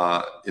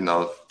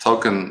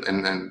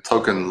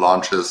token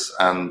launches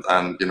and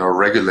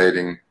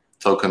regulating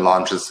token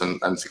launches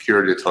and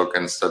security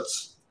tokens.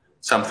 That's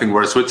something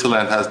where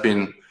Switzerland has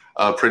been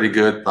pretty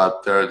good,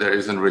 but there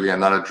isn't really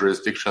another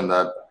jurisdiction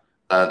that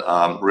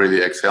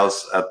really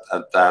excels at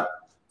that.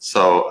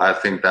 So I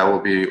think that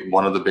will be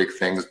one of the big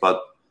things. But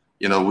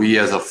we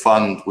as a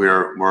fund,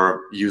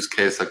 we're use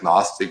case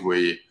agnostic.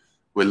 We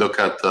look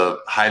at the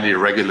highly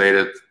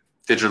regulated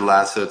digital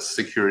assets,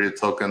 security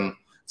token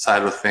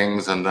side of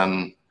things, and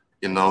then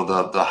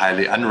the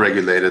highly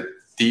unregulated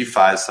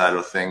DeFi side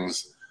of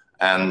things.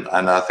 And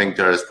I think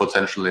there is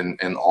potential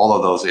in all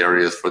of those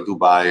areas for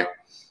Dubai.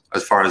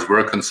 As far as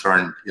we're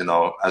concerned,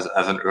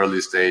 as an early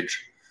stage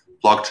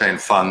blockchain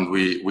fund,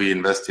 we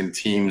invest in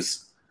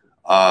teams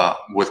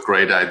with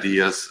great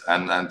ideas,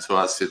 and to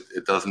us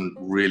it doesn't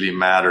really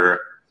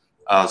matter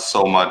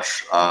so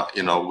much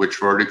which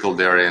vertical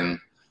they're in.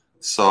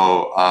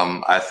 So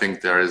I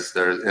think there is,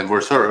 and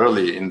we're so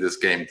early in this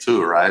game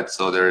too, right?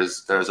 So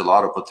there's a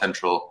lot of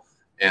potential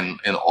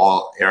in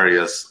all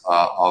areas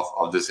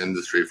of this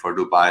industry for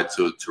Dubai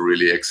to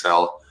really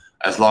excel,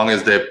 as long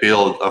as they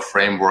build a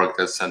framework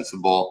that's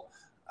sensible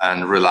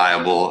and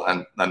reliable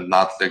and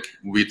not like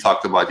we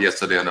talked about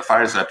yesterday on the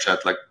fireside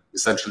chat, like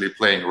essentially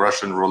playing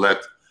Russian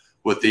roulette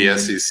with the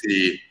SEC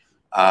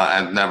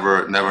and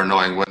never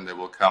knowing when they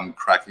will come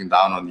cracking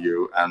down on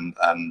you and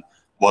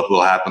what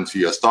will happen to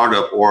your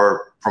startup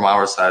or from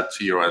our side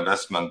to your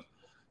investment.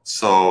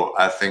 So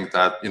I think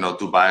that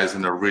Dubai is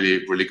in a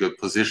really, really good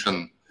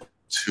position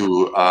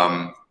to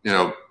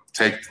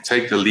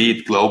take the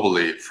lead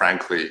globally,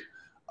 frankly,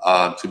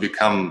 to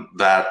become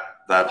that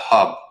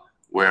hub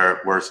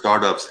where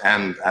startups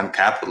and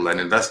capital and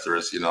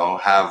investors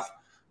have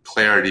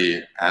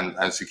clarity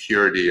and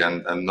security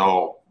and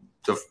know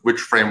which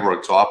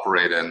framework to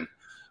operate in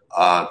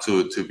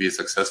to be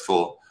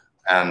successful.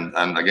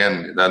 And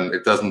again, then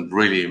it doesn't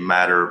really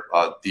matter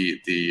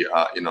the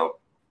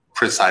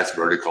precise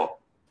vertical.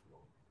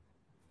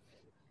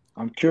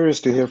 I'm curious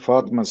to hear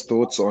Fatma's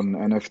thoughts on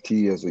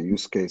NFT as a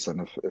use case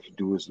and if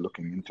Du is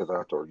looking into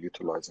that or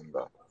utilizing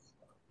that.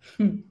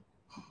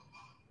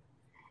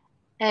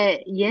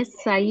 Yes,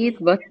 Saeed,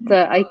 but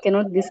I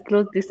cannot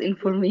disclose this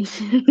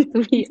information,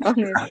 to be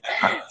honest.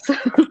 So,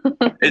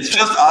 It's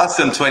just us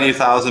and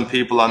 20,000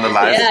 people on the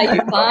live. Yeah,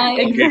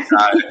 you're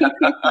fine.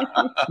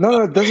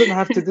 No, it doesn't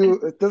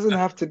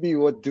have to be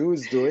what Du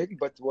is doing,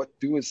 but what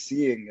Du is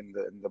seeing in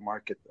the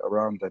market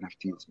around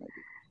NFTs,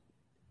 maybe.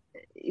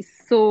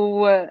 so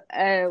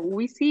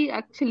we see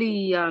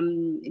actually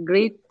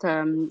great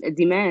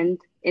demand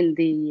in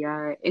the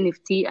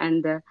NFT,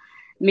 and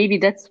maybe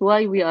that's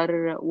why we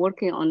are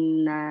working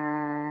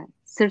on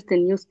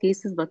certain use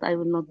cases, but I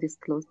will not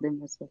disclose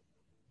them as well.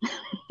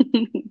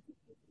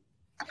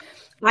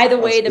 Either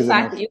way, That's the good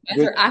fact enough. that you guys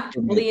Good are for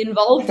actively me.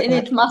 involved in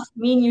it must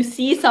mean you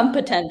see some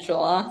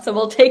potential. So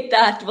we'll take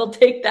that. We'll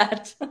take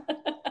that.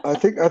 I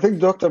think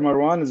Dr.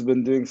 Marwan has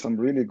been doing some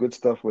really good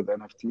stuff with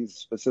NFTs,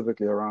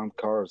 specifically around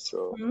cars.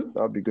 So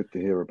that'd be good to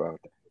hear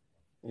about.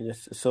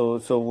 Yes, so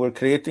we're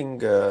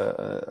creating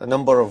a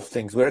number of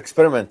things. We're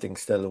experimenting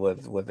still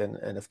with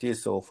NFTs.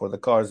 So for the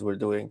cars, we're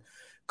doing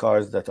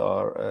cars that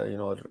are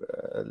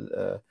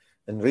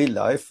in real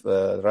life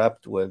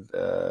wrapped with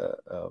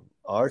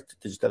art,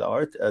 digital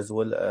art, as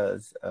well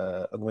as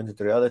augmented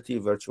reality,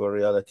 virtual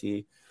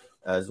reality,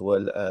 as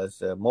well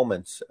as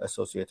moments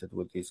associated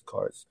with these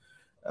cars.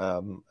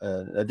 In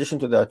addition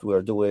to that,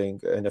 we're doing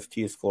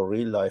NFTs for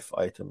real life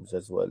items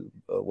as well,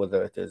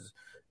 whether it is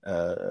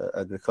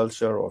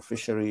agriculture or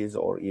fisheries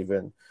or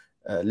even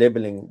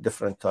labeling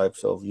different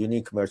types of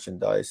unique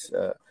merchandise.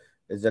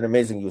 is an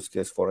amazing use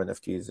case for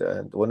NFTs.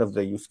 And one of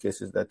the use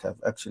cases that have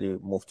actually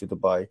moved to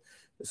Dubai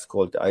is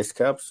called ice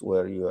caps,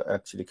 where you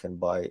actually can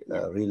buy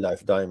real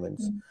life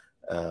diamonds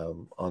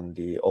on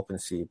the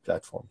OpenSea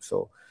platform.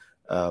 So,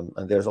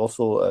 and there's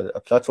also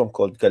a platform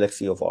called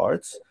Galaxy of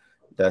Arts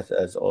that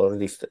has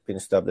already been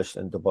established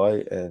in Dubai,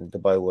 and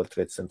Dubai World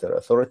Trade Center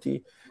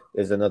Authority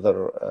is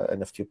another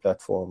NFT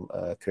platform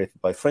created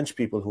by French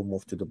people who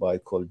moved to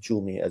Dubai called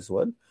Jumi as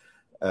well.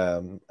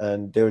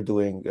 And they're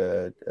doing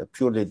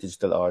purely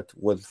digital art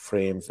with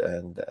frames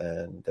and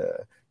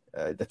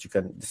that you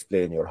can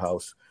display in your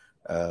house.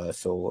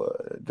 So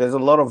there's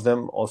a lot of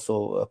them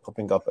also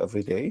popping up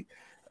every day,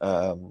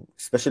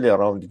 especially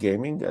around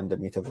gaming and the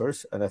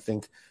metaverse. And I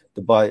think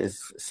Dubai is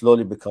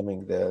slowly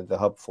becoming the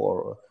hub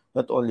for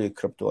not only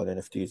crypto and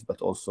NFTs,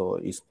 but also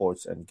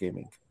esports and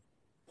gaming.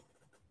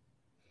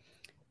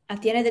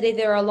 At the end of the day,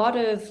 there are a lot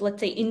of,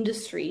 let's say,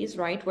 industries,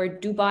 right, where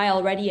Dubai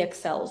already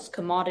excels,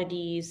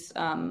 commodities,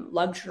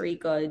 luxury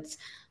goods.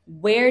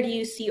 Where do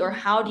you see, or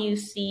how do you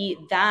see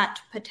that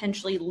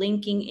potentially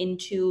linking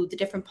into the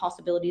different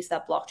possibilities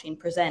that blockchain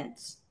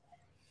presents?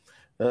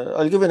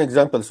 I'll give an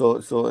example.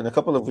 So in a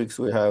couple of weeks,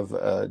 we have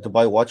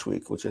Dubai Watch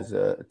Week, which is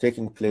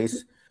taking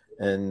place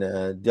in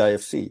the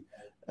IFC.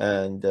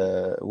 And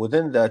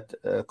within that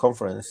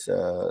conference,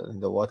 in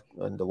the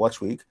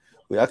Watch Week,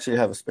 we actually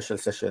have a special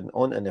session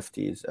on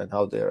NFTs and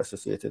how they are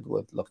associated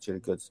with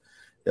luxury goods.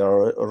 There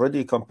are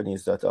already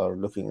companies that are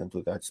looking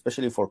into that,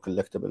 especially for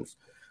collectibles.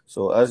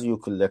 So as you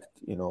collect,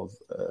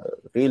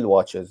 real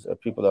watches,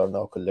 people are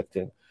now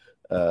collecting,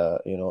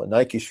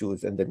 Nike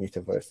shoes in the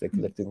metaverse. They're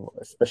collecting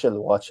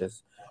special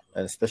watches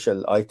and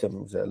special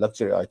items,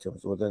 luxury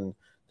items within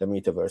the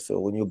metaverse. So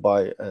when you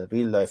buy a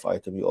real life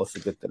item, you also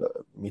get the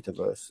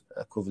metaverse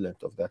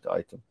equivalent of that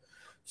item.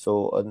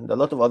 So and a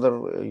lot of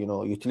other,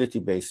 utility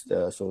based.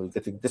 So you're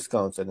getting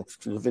discounts and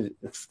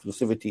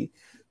exclusivity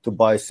to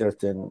buy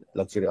certain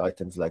luxury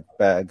items like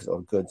bags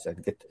or goods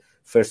and get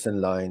first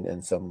in line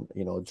and some,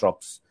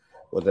 drops,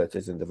 whether it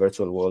is in the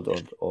virtual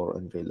world or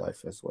in real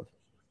life as well.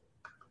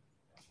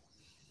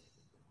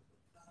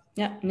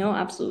 Yeah, no,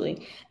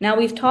 absolutely. Now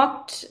we've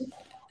talked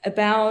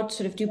about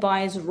sort of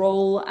Dubai's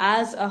role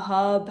as a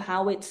hub,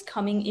 how it's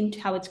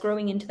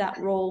growing into that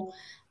role.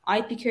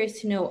 I'd be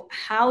curious to know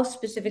how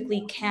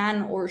specifically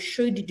can or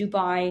should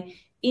Dubai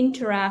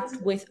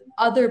interact with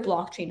other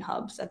blockchain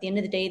hubs. At the end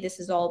of the day, this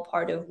is all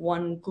part of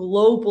one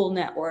global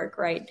network,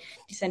 right?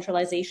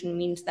 Decentralization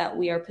means that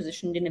we are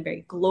positioned in a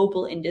very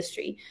global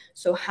industry.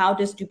 So how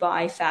does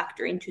Dubai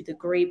factor into the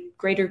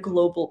greater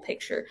global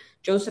picture?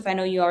 Joseph, I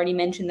know you already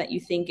mentioned that you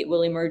think it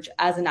will emerge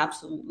as an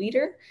absolute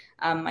leader.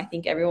 I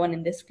think everyone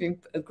in this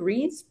group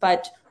agrees,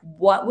 but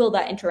what will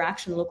that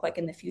interaction look like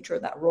in the future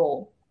of that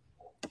role?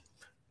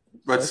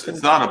 But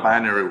it's not a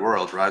binary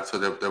world, right? So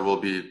there will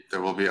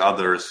be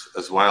others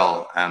as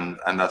well, and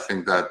I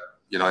think that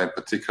in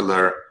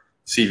particular,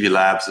 CV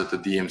Labs at the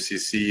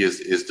DMCC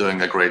is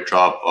doing a great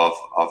job of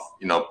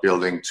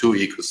building two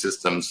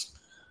ecosystems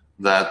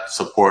that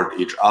support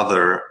each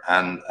other,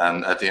 and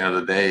at the end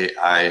of the day,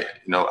 I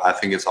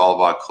think it's all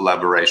about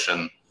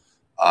collaboration.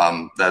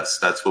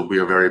 That's what we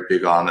are very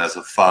big on as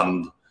a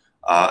fund,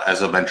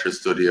 as a venture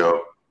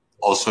studio.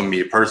 Also,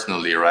 me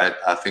personally, right?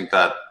 I think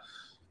that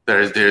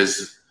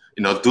there's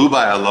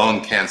Dubai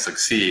alone can't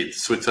succeed.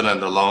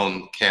 Switzerland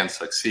alone can't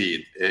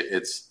succeed.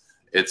 It's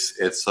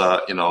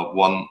one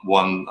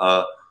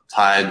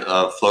tide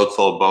floats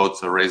all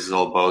boats or raises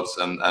all boats,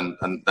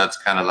 and that's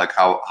kind of like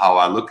how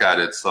I look at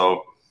it.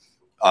 So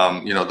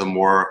the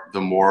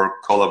more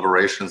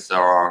collaborations there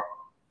are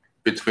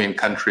between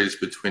countries,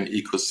 between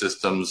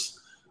ecosystems,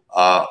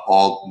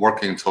 all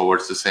working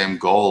towards the same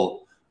goal,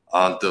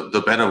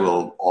 the better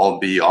we'll all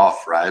be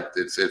off, right?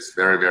 It's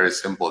very, very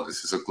simple.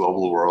 This is a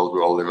global world.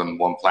 We all live on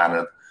one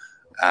planet,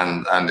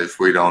 and if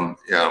we don't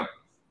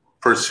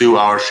pursue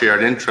our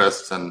shared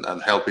interests and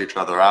help each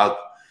other out,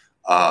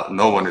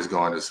 no one is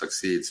going to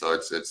succeed. So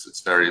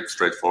it's very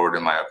straightforward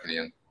in my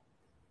opinion.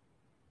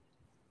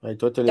 I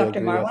totally Dr.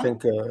 agree. Marwan? I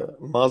think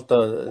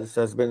Malta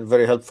has been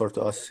very helpful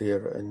to us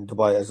here in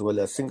Dubai as well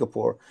as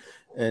Singapore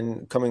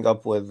in coming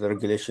up with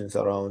regulations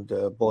around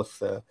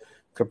both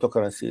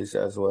cryptocurrencies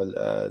as well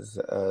as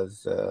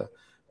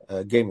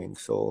gaming.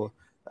 So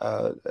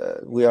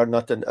we are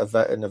not in a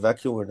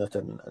vacuum. We're not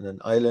in an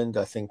island.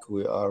 I think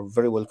we are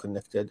very well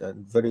connected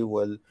and very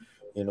well,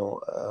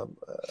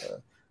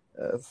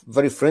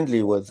 very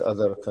friendly with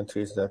other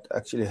countries that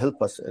actually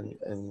help us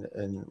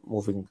in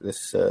moving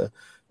this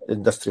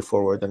industry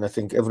forward. And I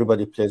think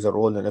everybody plays a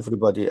role and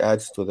everybody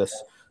adds to this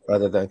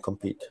rather than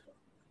compete.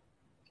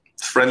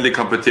 It's friendly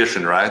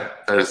competition, right?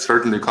 There is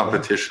certainly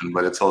competition,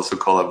 but it's also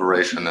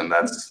collaboration, and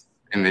that's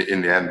in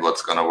the end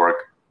what's going to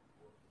work.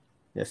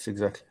 Yes,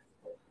 exactly.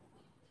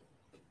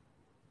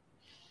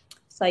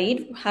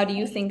 Saeed, how do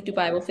you think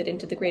Dubai will fit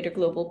into the greater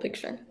global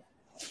picture?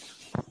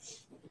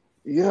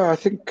 Yeah, I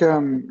think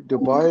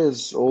Dubai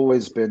has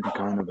always been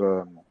kind of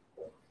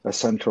a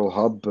central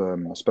hub,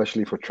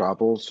 especially for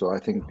travel. So I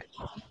think,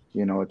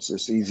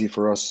 it's easy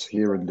for us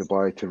here in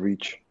Dubai to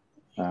reach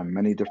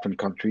many different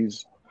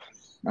countries.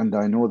 And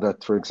I know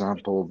that, for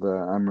example, the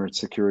Emirates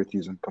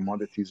Securities and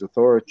Commodities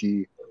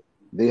Authority,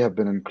 they have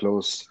been in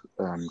close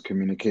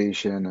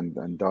communication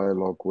and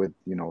dialogue with,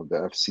 the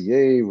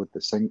FCA, with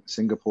the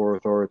Singapore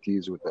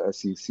authorities, with the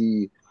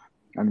SEC,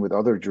 and with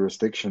other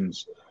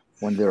jurisdictions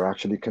when they're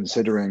actually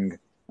considering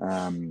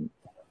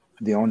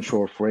the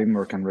onshore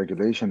framework and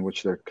regulation,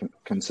 which they're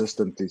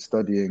consistently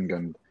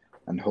studying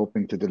and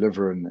hoping to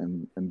deliver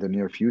in the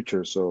near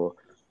future. So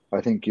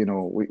I think,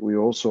 we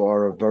also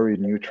are a very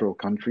neutral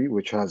country,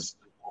 which has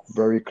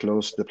very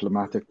close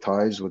diplomatic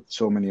ties with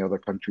so many other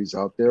countries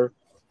out there.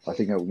 I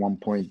think at one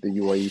point the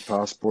UAE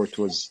passport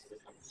was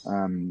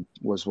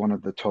one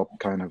of the top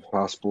kind of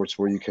passports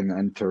where you can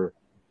enter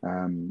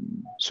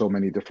so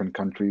many different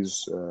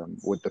countries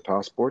with the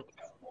passport.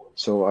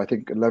 So I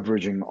think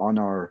leveraging on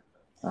our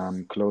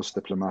close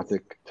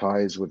diplomatic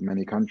ties with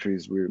many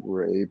countries,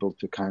 we're able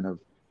to kind of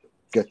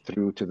get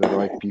through to the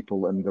right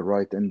people and the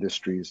right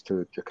industries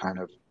to kind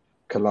of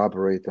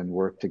collaborate and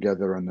work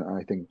together. And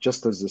I think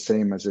just as the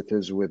same as it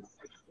is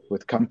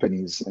with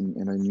companies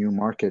in a new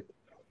market,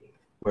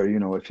 where,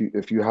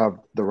 if you have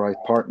the right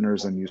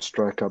partners and you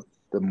strike up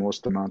the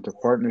most amount of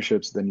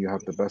partnerships, then you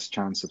have the best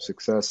chance of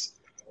success.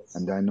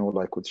 And I know,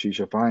 like with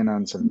Sheesha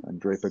Finance and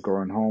Draper,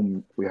 Goren,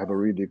 Holm, we have a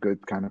really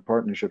good kind of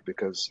partnership,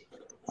 because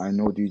I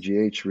know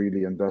DGH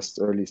really invests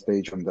early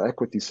stage on the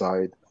equity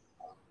side.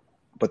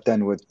 But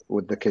then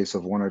with the case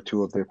of one or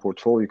two of their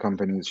portfolio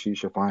companies,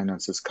 Sheesha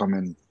Finance has come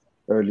in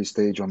early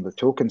stage on the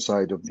token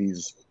side of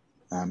these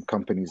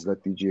companies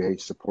that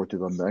DGH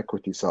supported on the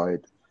equity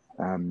side.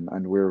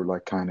 And we're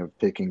like kind of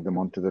taking them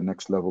onto the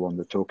next level on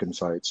the token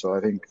side. So I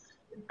think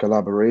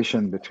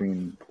collaboration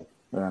between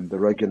the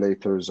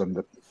regulators and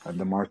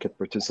the market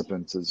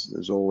participants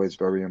is always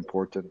very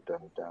important.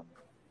 And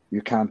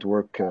you can't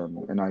work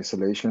in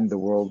isolation. The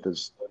world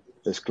is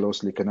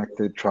closely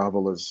connected.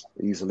 Travel is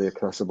easily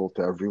accessible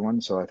to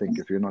everyone. So I think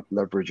if you're not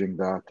leveraging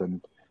that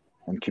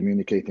and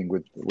communicating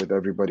with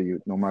everybody,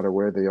 no matter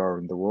where they are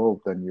in the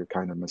world, then you're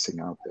kind of missing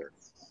out there.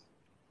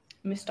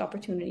 Missed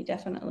opportunity,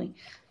 definitely.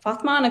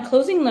 Fatma, on a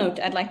closing note,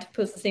 I'd like to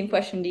pose the same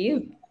question to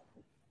you.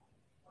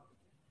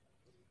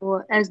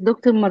 Well, as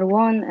Dr.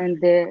 Marwan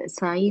and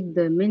Saeed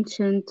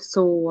mentioned,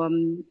 so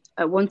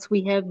once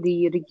we have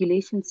the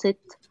regulation set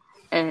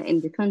in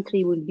the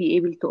country, we'll be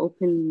able to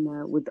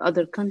open with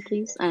other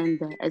countries.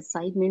 And as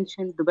Saeed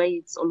mentioned,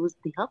 Dubai is always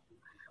the hub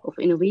of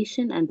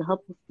innovation and the hub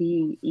of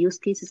the use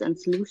cases and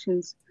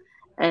solutions,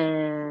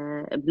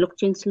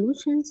 blockchain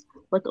solutions,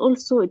 but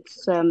also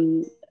it's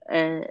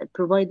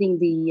providing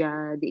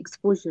the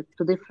exposure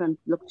to different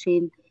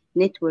blockchain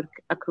network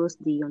across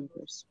the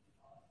universe.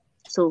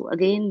 So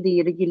again,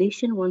 the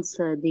regulation, once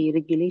the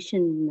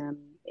regulation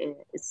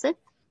is set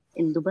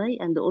in Dubai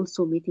and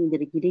also meeting the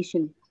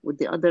regulation with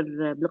the other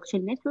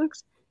blockchain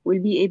networks,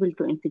 we'll be able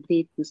to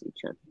integrate with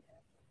each other.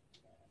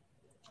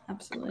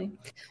 Absolutely.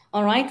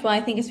 All right. Well,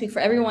 I think I speak for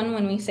everyone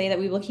when we say that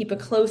we will keep a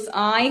close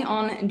eye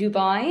on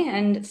Dubai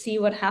and see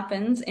what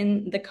happens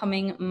in the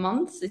coming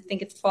months. I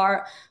think it's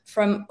far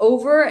from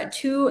over.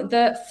 To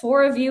the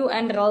four of you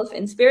and Ralf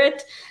in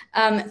spirit,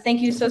 thank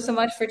you so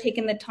much for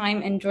taking the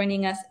time and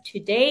joining us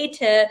today.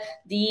 To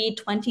the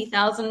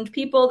 20,000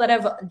 people that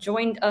have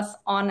joined us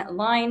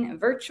online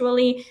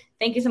virtually,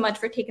 thank you so much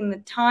for taking the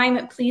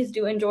time. Please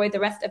do enjoy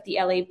the rest of the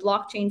LA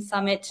Blockchain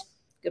Summit.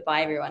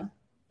 Goodbye, everyone.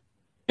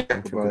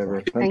 Thank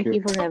you. Thank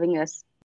you for having us.